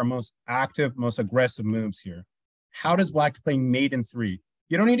consider our most active, most aggressive moves here. How does black play mate in 3?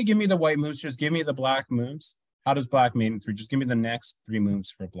 You don't need to give me the white moves. Just give me the black moves. How does black mate in 3? Just give me the next 3 moves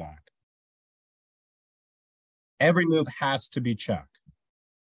for black. Every move has to be check.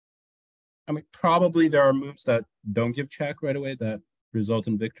 I mean, probably there are moves that don't give check right away that result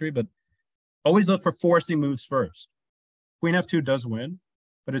in victory, but always look for forcing moves first. Queen f2 does win,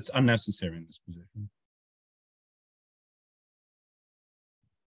 but it's unnecessary in this position.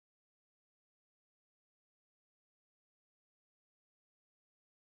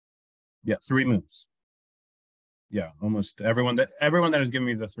 Yeah, 3 moves. Yeah, almost everyone that has given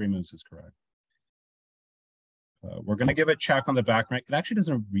me the 3 moves is correct. We're going to give a check on the back rank. It actually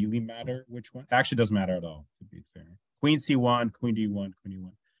doesn't really matter which one. It actually doesn't matter at all, to be fair. Queen C1, Queen D1, Queen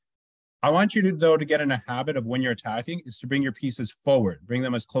E1. I want you to, though, to get in a habit of when you're attacking is to bring your pieces forward. Bring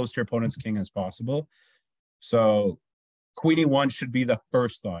them as close to your opponent's king as possible. So Queen E1 should be the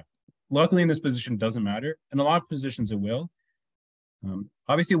first thought. Luckily, in this position, it doesn't matter. In a lot of positions, it will.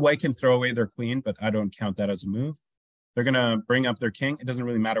 Obviously, white can throw away their queen, but I don't count that as a move. They're going to bring up their king. It doesn't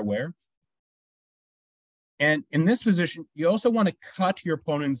really matter where. And in this position, you also want to cut your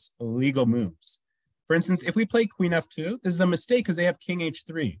opponent's legal moves. For instance, if we play Queen F2, this is a mistake because they have King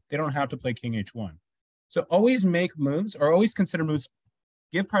H3. They don't have to play King H1. So always make moves or always consider moves.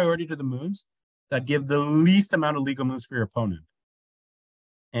 Give priority to the moves that give the least amount of legal moves for your opponent.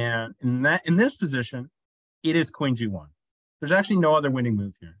 And in this position, it is Queen G1. There's actually no other winning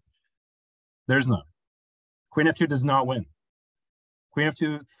move here. There's none. Queen F2 does not win. Queen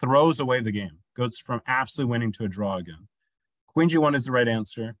F2 throws away the game, goes from absolutely winning to a draw again. Queen G1 is the right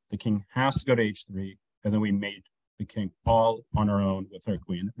answer. The king has to go to H3, and then we mate the king all on our own with our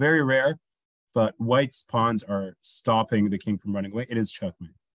queen. Very rare, but white's pawns are stopping the king from running away. It is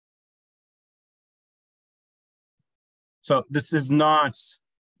checkmate. So this is not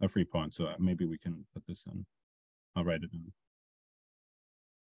a free pawn, so maybe we can put this in. I'll write it in.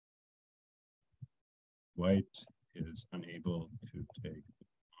 White is unable to take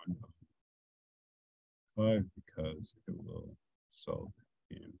on 5 because it will solve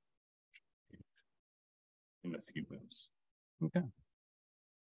in a few moves. Okay.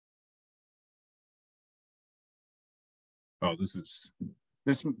 Oh, this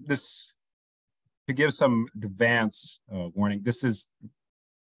to give some advance warning. This is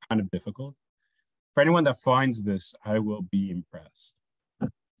kind of difficult. For anyone that finds this, I will be impressed.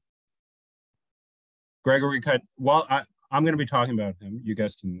 Gregory Cut, while I'm going to be talking about him, you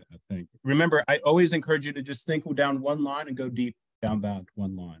guys can think. Remember, I always encourage you to just think down one line and go deep down that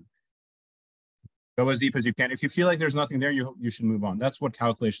one line. Go as deep as you can. If you feel like there's nothing there, you should move on. That's what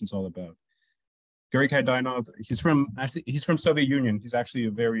calculation's all about. Gary Kaidainov, he's from Soviet Union. He's actually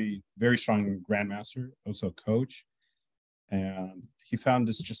a very, very strong grandmaster, also a coach. And he found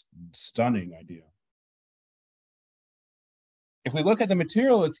this just stunning idea. If we look at the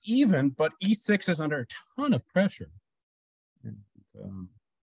material, it's even, but E6 is under a ton of pressure.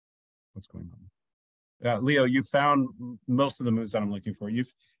 What's going on? Leo, you found most of the moves that I'm looking for.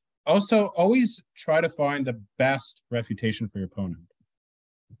 You've also always try to find the best refutation for your opponent.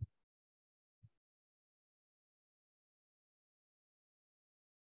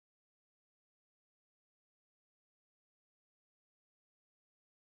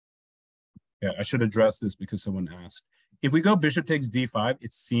 Yeah, I should address this because someone asked. If we go bishop takes d5,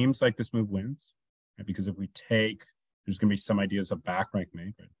 it seems like this move wins, right? Because if we take, there's going to be some ideas of back rank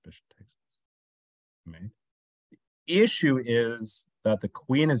mate, right? Bishop takes this mate. The issue is that the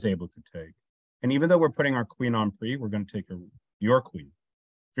queen is able to take. And even though we're putting our queen on pre, we're going to take your queen.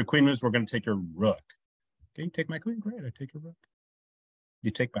 If your queen moves, we're going to take your rook. Okay, you take my queen? Great, I take your rook.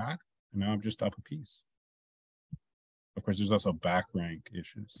 You take back, and now I'm just up a piece. Of course, there's also back rank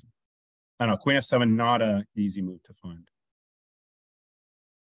issues. I don't know, Queen F7, not an easy move to find.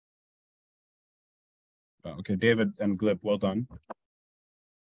 Okay, David and Glib, well done.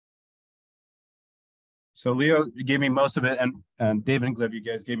 So Leo gave me most of it, and David and Glib, you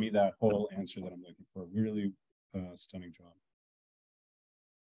guys gave me that whole answer that I'm looking for. Really stunning job.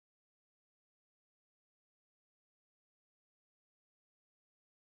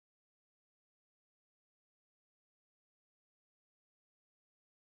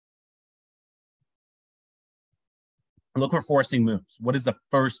 Look for forcing moves. What is the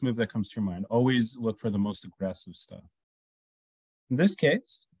first move that comes to your mind? Always look for the most aggressive stuff. In this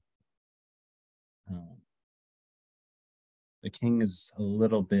case, the king is a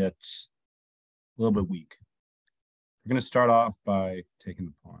little bit weak. We're going to start off by taking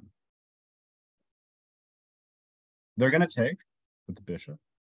the pawn. They're going to take with the bishop.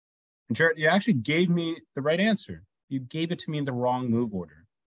 And Jared, you actually gave me the right answer. You gave it to me in the wrong move order.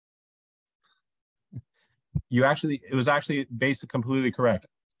 It was actually basically completely correct.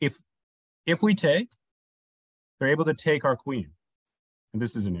 If we take, they're able to take our queen. And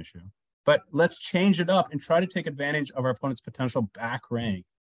this is an issue. But let's change it up and try to take advantage of our opponent's potential back rank.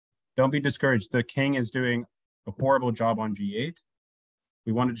 Don't be discouraged. The king is doing a horrible job on g8.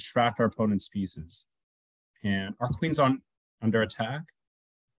 We want to distract our opponent's pieces. And our queen's under attack.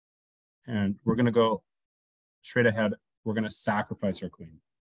 And we're going to go straight ahead. We're going to sacrifice our queen.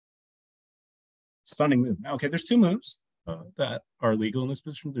 Stunning move. Okay, there's 2 moves. that are legal in this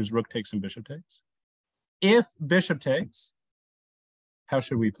position. There's rook takes and bishop takes. If bishop takes, how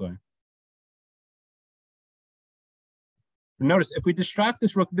should we play? Notice, if we distract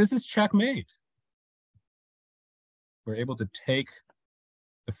this rook, this is checkmate. We're able to take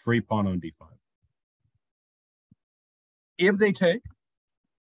the free pawn on d5. If they take,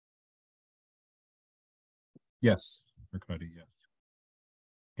 yes, Ricardo, yes.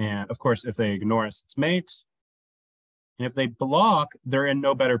 And of course, if they ignore us, it's mate. And if they block, they're in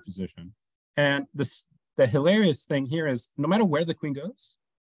no better position. And the hilarious thing here is no matter where the queen goes,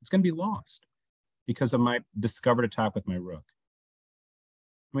 it's going to be lost because of my discovered attack with my rook.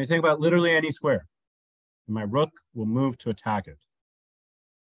 When you think about literally any square, my rook will move to attack it.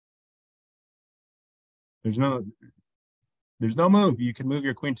 There's no move you can move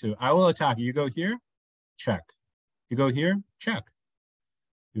your queen to. I will attack. You go here, check. You go here, check.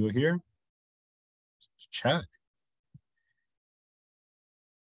 You go here, check.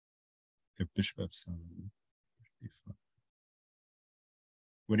 If bishop f7, d5.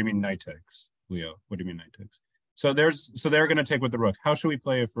 What do you mean knight takes, Leo? What do you mean knight takes? So they're going to take with the rook. How should we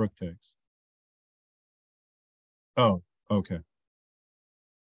play if rook takes? Oh, okay.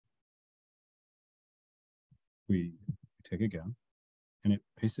 We take again, and it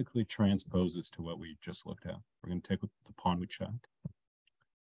basically transposes to what we just looked at. We're going to take with the pawn, we check.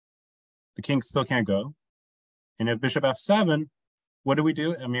 The king still can't go. And if bishop f7, what do we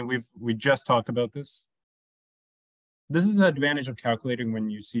do? I mean, we just talked about this. This is the advantage of calculating when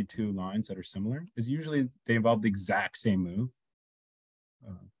you see two lines that are similar, is usually they involve the exact same move.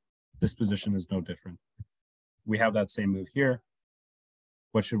 This position is no different. We have that same move here.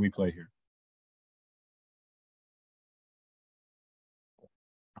 What should we play here?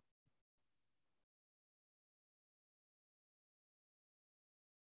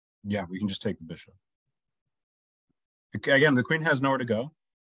 Yeah, we can just take the bishop. Again, the queen has nowhere to go,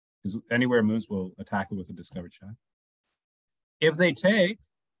 because anywhere it moves, we'll attack it with a discovered check. If they take,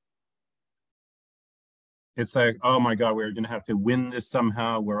 it's like, oh my God, we're going to have to win this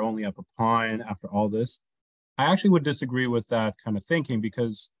somehow. We're only up a pawn after all this. I actually would disagree with that kind of thinking,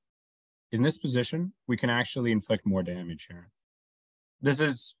 because in this position, we can actually inflict more damage here.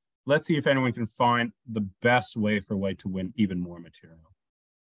 Let's see if anyone can find the best way for white to win even more material.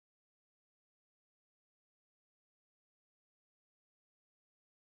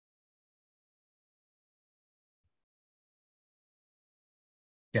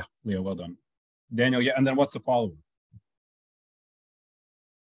 Yeah, Leo, well done. Daniel, yeah, and then what's the follow-up?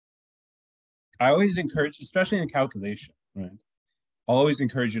 I always encourage, especially in calculation, right? I'll always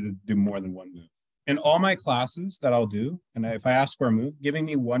encourage you to do more than one move. In all my classes that I'll do, and if I ask for a move, giving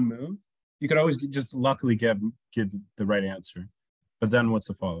me one move, you could always just luckily give the right answer. But then what's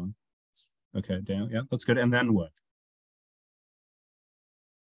the follow-up? Okay, Daniel, yeah, that's good. And then what?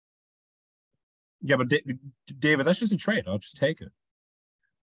 Yeah, but David, that's just a trade. I'll just take it.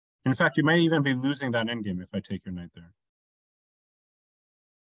 In fact, you may even be losing that endgame if I take your knight there.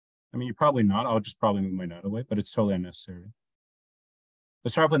 I mean, you're probably not. I'll just probably move my knight away, but it's totally unnecessary.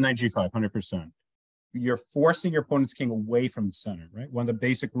 Let's start off with knight g5, 100%. You're forcing your opponent's king away from the center, right? One of the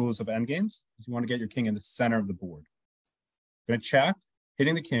basic rules of endgames is you want to get your king in the center of the board. Going to check,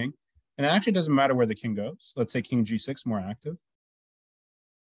 hitting the king. And it actually doesn't matter where the king goes. Let's say king g6, more active.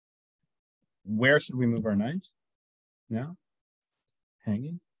 Where should we move our knight? Now?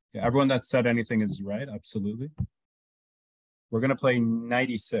 Hanging. Yeah, everyone that said anything is right, absolutely. We're going to play knight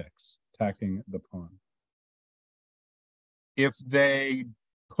e6, attacking the pawn. If they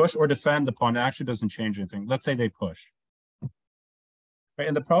push or defend the pawn, it actually doesn't change anything. Let's say they push. Right?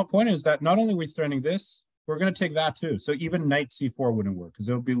 And the point is that not only are we threatening this, we're going to take that too. So even knight c4 wouldn't work, because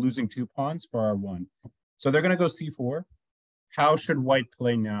they'll be losing 2 pawns for our 1. So they're going to go c4. How should white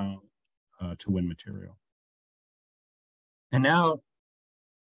play now to win material? And now,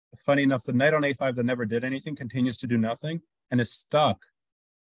 funny enough, the knight on a5 that never did anything continues to do nothing and is stuck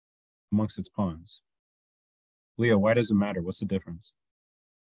amongst its pawns. Leo, why does it matter? What's the difference?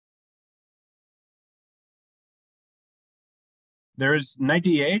 There's knight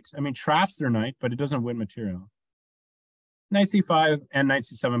d8. I mean, traps their knight, but it doesn't win material. Knight c5 and knight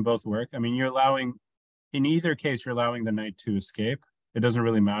c7 both work. I mean, in either case, you're allowing the knight to escape. It doesn't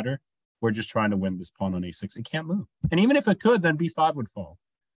really matter. We're just trying to win this pawn on a6. It can't move. And even if it could, then b5 would fall.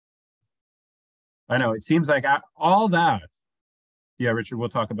 I know, it seems like all that. Yeah, Richard, we'll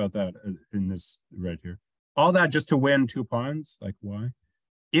talk about that in this right here. All that just to win 2 pawns, like why?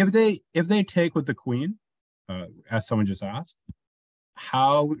 If they take with the queen, as someone just asked,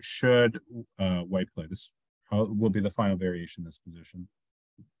 how should white play this? How will be the final variation in this position?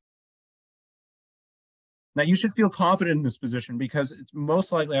 Now you should feel confident in this position because it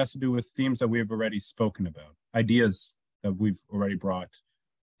most likely has to do with themes that we've already spoken about, ideas that we've already brought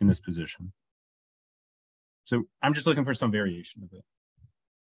in this position. So I'm just looking for some variation of it.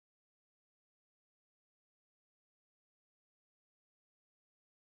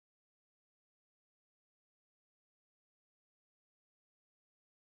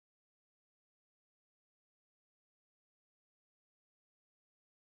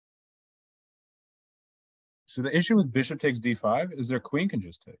 So the issue with bishop takes d5 is their queen can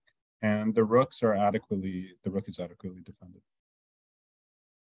just take, and the rook is adequately defended.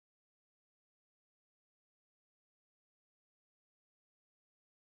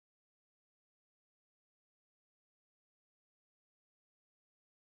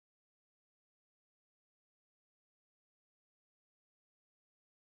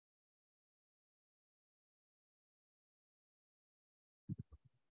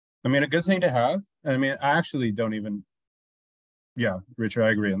 I mean, a good thing to have. I mean, I actually don't even. Yeah, Richard, I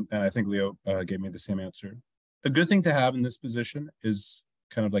agree, and I think Leo gave me the same answer. A good thing to have in this position is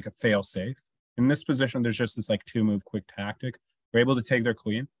kind of like a fail-safe. In this position, there's just this like 2-move quick tactic. We're able to take their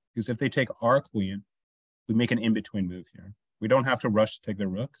queen because if they take our queen, we make an in-between move here. We don't have to rush to take their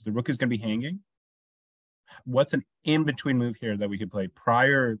rook because the rook is going to be hanging. What's an in-between move here that we could play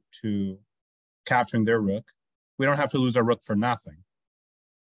prior to capturing their rook? We don't have to lose our rook for nothing.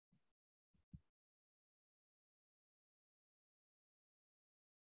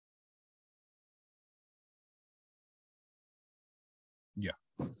 Yeah,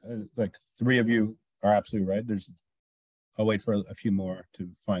 like 3 of you are absolutely right. I'll wait for a few more to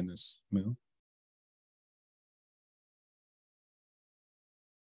find this move.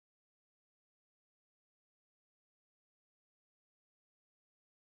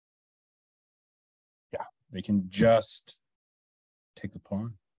 Yeah, they can just take the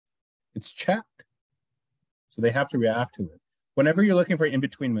pawn. It's check. So they have to react to it. Whenever you're looking for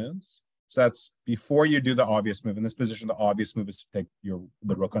in-between moves, so that's before you do the obvious move. In this position, the obvious move is to take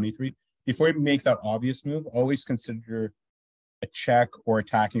the rook on e3. Before you make that obvious move, always consider a check or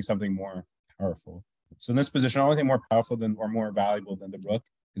attacking something more powerful. So in this position, the only thing more powerful than or more valuable than the rook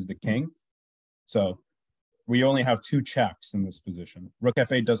is the king. So we only have 2 checks in this position. Rook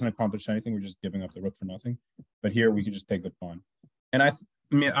f8 doesn't accomplish anything. We're just giving up the rook for nothing. But here we can just take the pawn. And I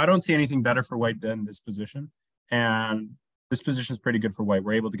mean, I don't see anything better for white than this position. And this position is pretty good for white.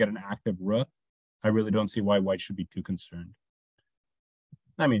 We're able to get an active rook. I really don't see why white should be too concerned.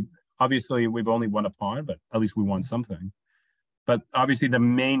 I mean, obviously, we've only won a pawn, but at least we won something. But obviously, the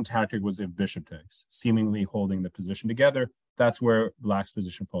main tactic was if bishop takes, seemingly holding the position together. That's where black's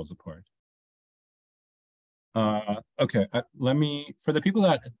position falls apart. Okay, let me, for the people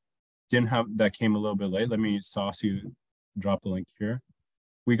that that came a little bit late, let me sauce you, drop the link here.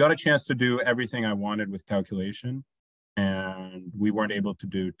 We got a chance to do everything I wanted with calculation, and we weren't able to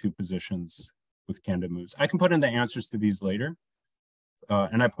do 2 positions with candid moves. I can put in the answers to these later,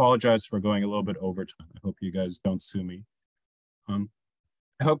 and I apologize for going a little bit over time. I hope you guys don't sue me.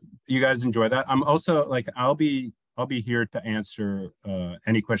 I hope you guys enjoy that. I'm also like, I'll be here to answer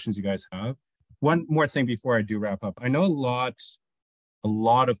any questions you guys have. One more thing before I do wrap up. I know a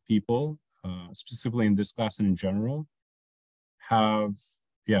lot of people, specifically in this class and in general, have,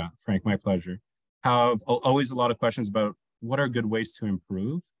 yeah, Frank, my pleasure, have always a lot of questions about what are good ways to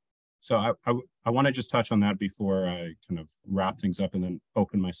improve. So I want to just touch on that before I kind of wrap things up and then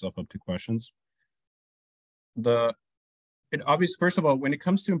open myself up to questions. Obviously, first of all, when it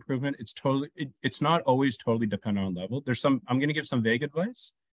comes to improvement, it's not always totally dependent on level. I'm going to give some vague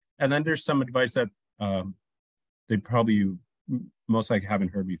advice, and then there's some advice that they probably most likely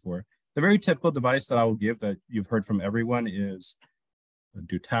haven't heard before. The very typical advice that I will give that you've heard from everyone is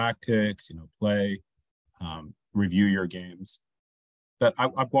do tactics, play, review your games. But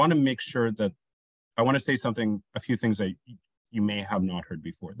I want to make sure that I want to say a few things that you may have not heard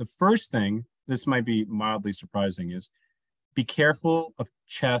before. The first thing, this might be mildly surprising, is be careful of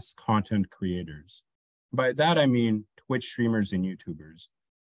chess content creators. By that, I mean Twitch streamers and YouTubers.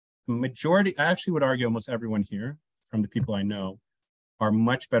 The majority, I actually would argue almost everyone here, from the people I know, are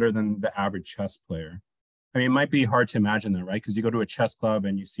much better than the average chess player. I mean, it might be hard to imagine that, right? Because you go to a chess club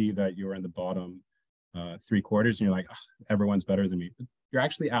and you see that you're in the bottom 3/4 and you're like, everyone's better than me. But you're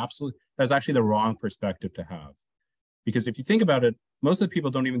actually that's actually the wrong perspective to have. Because if you think about it, most of the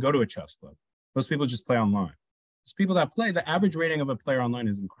people don't even go to a chess club. Most people just play online. It's people that play, the average rating of a player online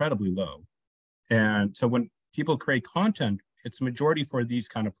is incredibly low. And so when people create content, it's a majority for these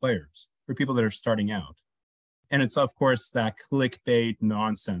kind of players, for people that are starting out. And it's, of course, that clickbait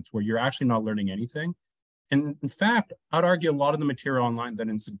nonsense where you're actually not learning anything. And in fact, I'd argue a lot of the material online that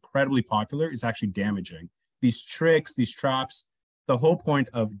is incredibly popular is actually damaging. these tricks, these traps, the whole point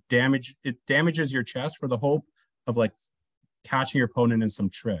of damage, it damages your chess for the hope of like catching your opponent in some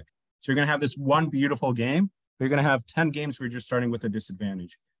trick. So you're going to have this one beautiful game, but you're going to have 10 games where you're just starting with a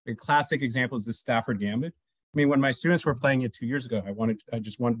disadvantage. A classic example is the Stafford Gambit. I mean, when my students were playing it 2 years ago, I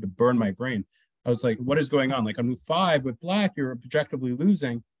just wanted to burn my brain. I was like, what is going on? Like on move 5 with black, you're objectively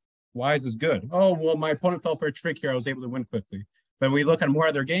losing. Why is this good? Oh, well, my opponent fell for a trick here. I was able to win quickly. But we look at more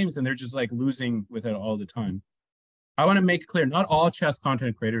of their games and they're just like losing with it all the time. I want to make clear, not all chess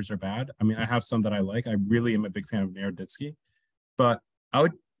content creators are bad. I mean, I have some that I like. I really am a big fan of Naroditsky. But I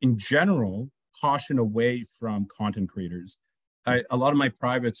would, in general, caution away from content creators. A lot of my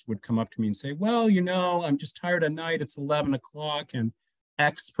privates would come up to me and say, well, you know, I'm just tired at night. It's 11 o'clock and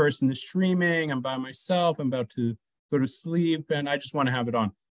X person is streaming. I'm by myself. I'm about to go to sleep and I just want to have it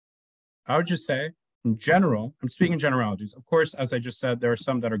on. I would just say, in general, I'm speaking generalities. Of course, as I just said, there are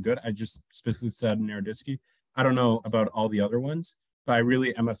some that are good. I just specifically said Naroditsky. I don't know about all the other ones, but I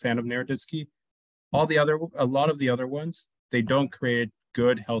really am a fan of Naroditsky. A lot of the other ones, they don't create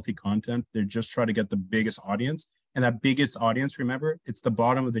good, healthy content. They just try to get the biggest audience. And that biggest audience, remember, it's the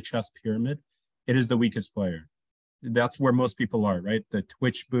bottom of the chess pyramid. It is the weakest player. That's where most people are, right? The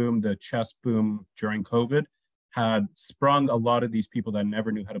Twitch boom, the chess boom during COVID had sprung a lot of these people that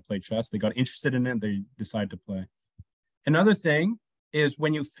never knew how to play chess. They got interested in it and they decided to play. Another thing is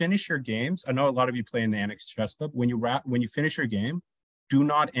when you finish your games, I know a lot of you play in the Annex Chess Club. When you finish your game, do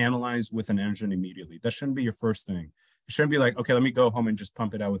not analyze with an engine immediately. That shouldn't be your first thing. It shouldn't be like, okay, let me go home and just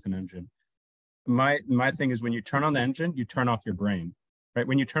pump it out with an engine. My thing is when you turn on the engine, you turn off your brain, right?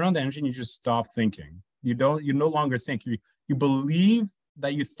 When you turn on the engine, you just stop thinking. You no longer think. You believe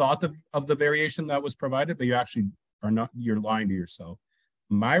that you thought of the variation that was provided, but you actually are not, you're lying to yourself.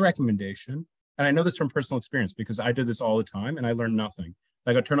 My recommendation, and I know this from personal experience because I did this all the time and I learned nothing.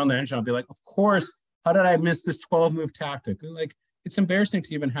 Like I turn on the engine, I'll be like, of course, how did I miss this 12-move tactic? Like, it's embarrassing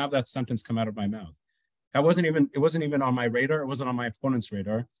to even have that sentence come out of my mouth. It wasn't even on my radar. It wasn't on my opponent's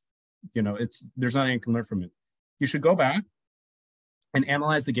radar. You know, there's nothing you can learn from it. You should go back and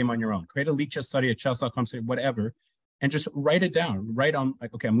analyze the game on your own. Create a leak chess study at chess.com, say whatever, and just write it down. Write on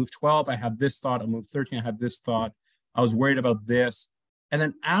like, okay, I move 12, I have this thought. I move 13, I have this thought. I was worried about this. And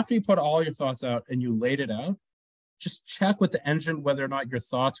then after you put all your thoughts out and you laid it out, just check with the engine whether or not your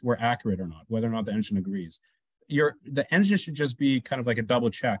thoughts were accurate or not, whether or not the engine agrees. The engine should just be kind of like a double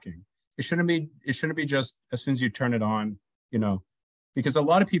checking. It shouldn't be just as soon as you turn it on, you know, because a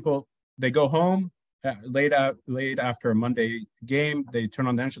lot of people, they go home late after a Monday game, they turn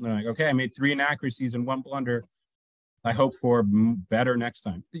on the engine, they're like, okay, I made 3 inaccuracies and 1 blunder. I hope for better next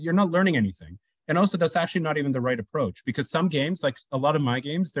time. You're not learning anything. And also that's actually not even the right approach because some games, like a lot of my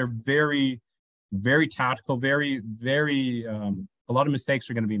games, they're very, very tactical, very, very, a lot of mistakes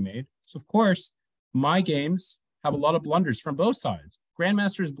are going to be made. So of course, my games have a lot of blunders from both sides.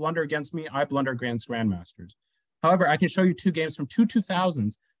 Grandmasters blunder against me, I blunder against grandmasters. However, I can show you 2 games from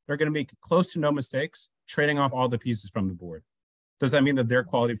 2000s that are going to make close to no mistakes, trading off all the pieces from the board. Does that mean that their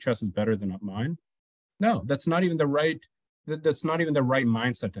quality of chess is better than mine? No, that's not even the right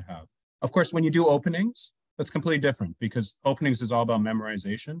mindset to have. Of course, when you do openings, that's completely different because openings is all about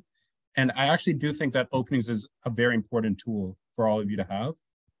memorization. And I actually do think that openings is a very important tool for all of you to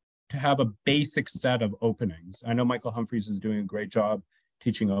have a basic set of openings. I know Michael Humphreys is doing a great job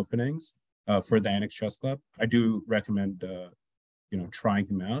teaching openings for the Annex Chess Club. I do recommend, trying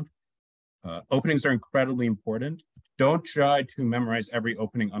him out. Openings are incredibly important. Don't try to memorize every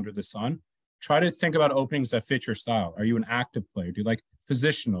opening under the sun. Try to think about openings that fit your style. Are you an active player? Do you like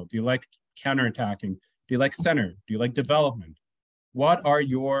positional? Do you like counterattacking? Do you like center? Do you like development? What kind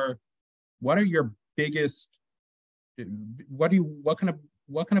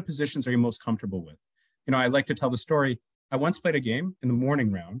of positions are you most comfortable with? You know, I like to tell the story. I once played a game in the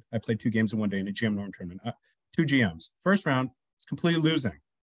morning round. I played 2 games in one day in a GM Norm tournament, 2 GMs. First round, I was completely losing,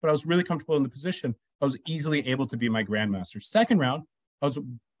 but I was really comfortable in the position. I was easily able to be my grandmaster. Second round, I was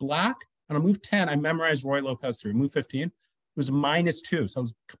black. On a move 10, I memorized Roy Lopez through. Move 15, it was -2, so I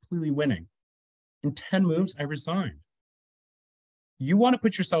was completely winning. In 10 moves, I resigned. You want to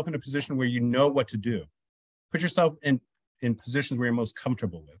put yourself in a position where you know what to do. Put yourself in positions where you're most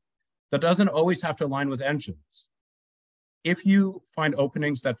comfortable with. That doesn't always have to align with engines. If you find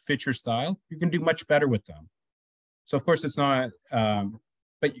openings that fit your style, you can do much better with them. So of course it's not,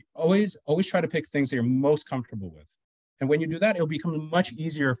 but you always try to pick things that you're most comfortable with. And when you do that, it'll become much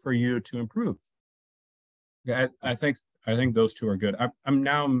easier for you to improve. Yeah, I think those 2 are good.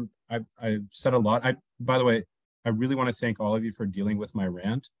 I've said a lot. By the way, I really want to thank all of you for dealing with my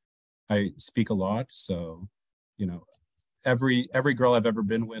rant. I speak a lot, so you know, every girl I've ever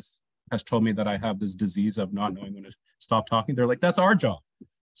been with has told me that I have this disease of not knowing when to stop talking. They're like, that's our job.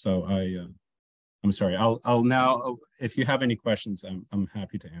 So I'm sorry. I'll now, if you have any questions, I'm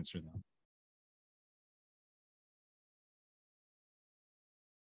happy to answer them.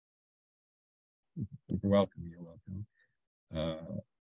 You're welcome. You're welcome.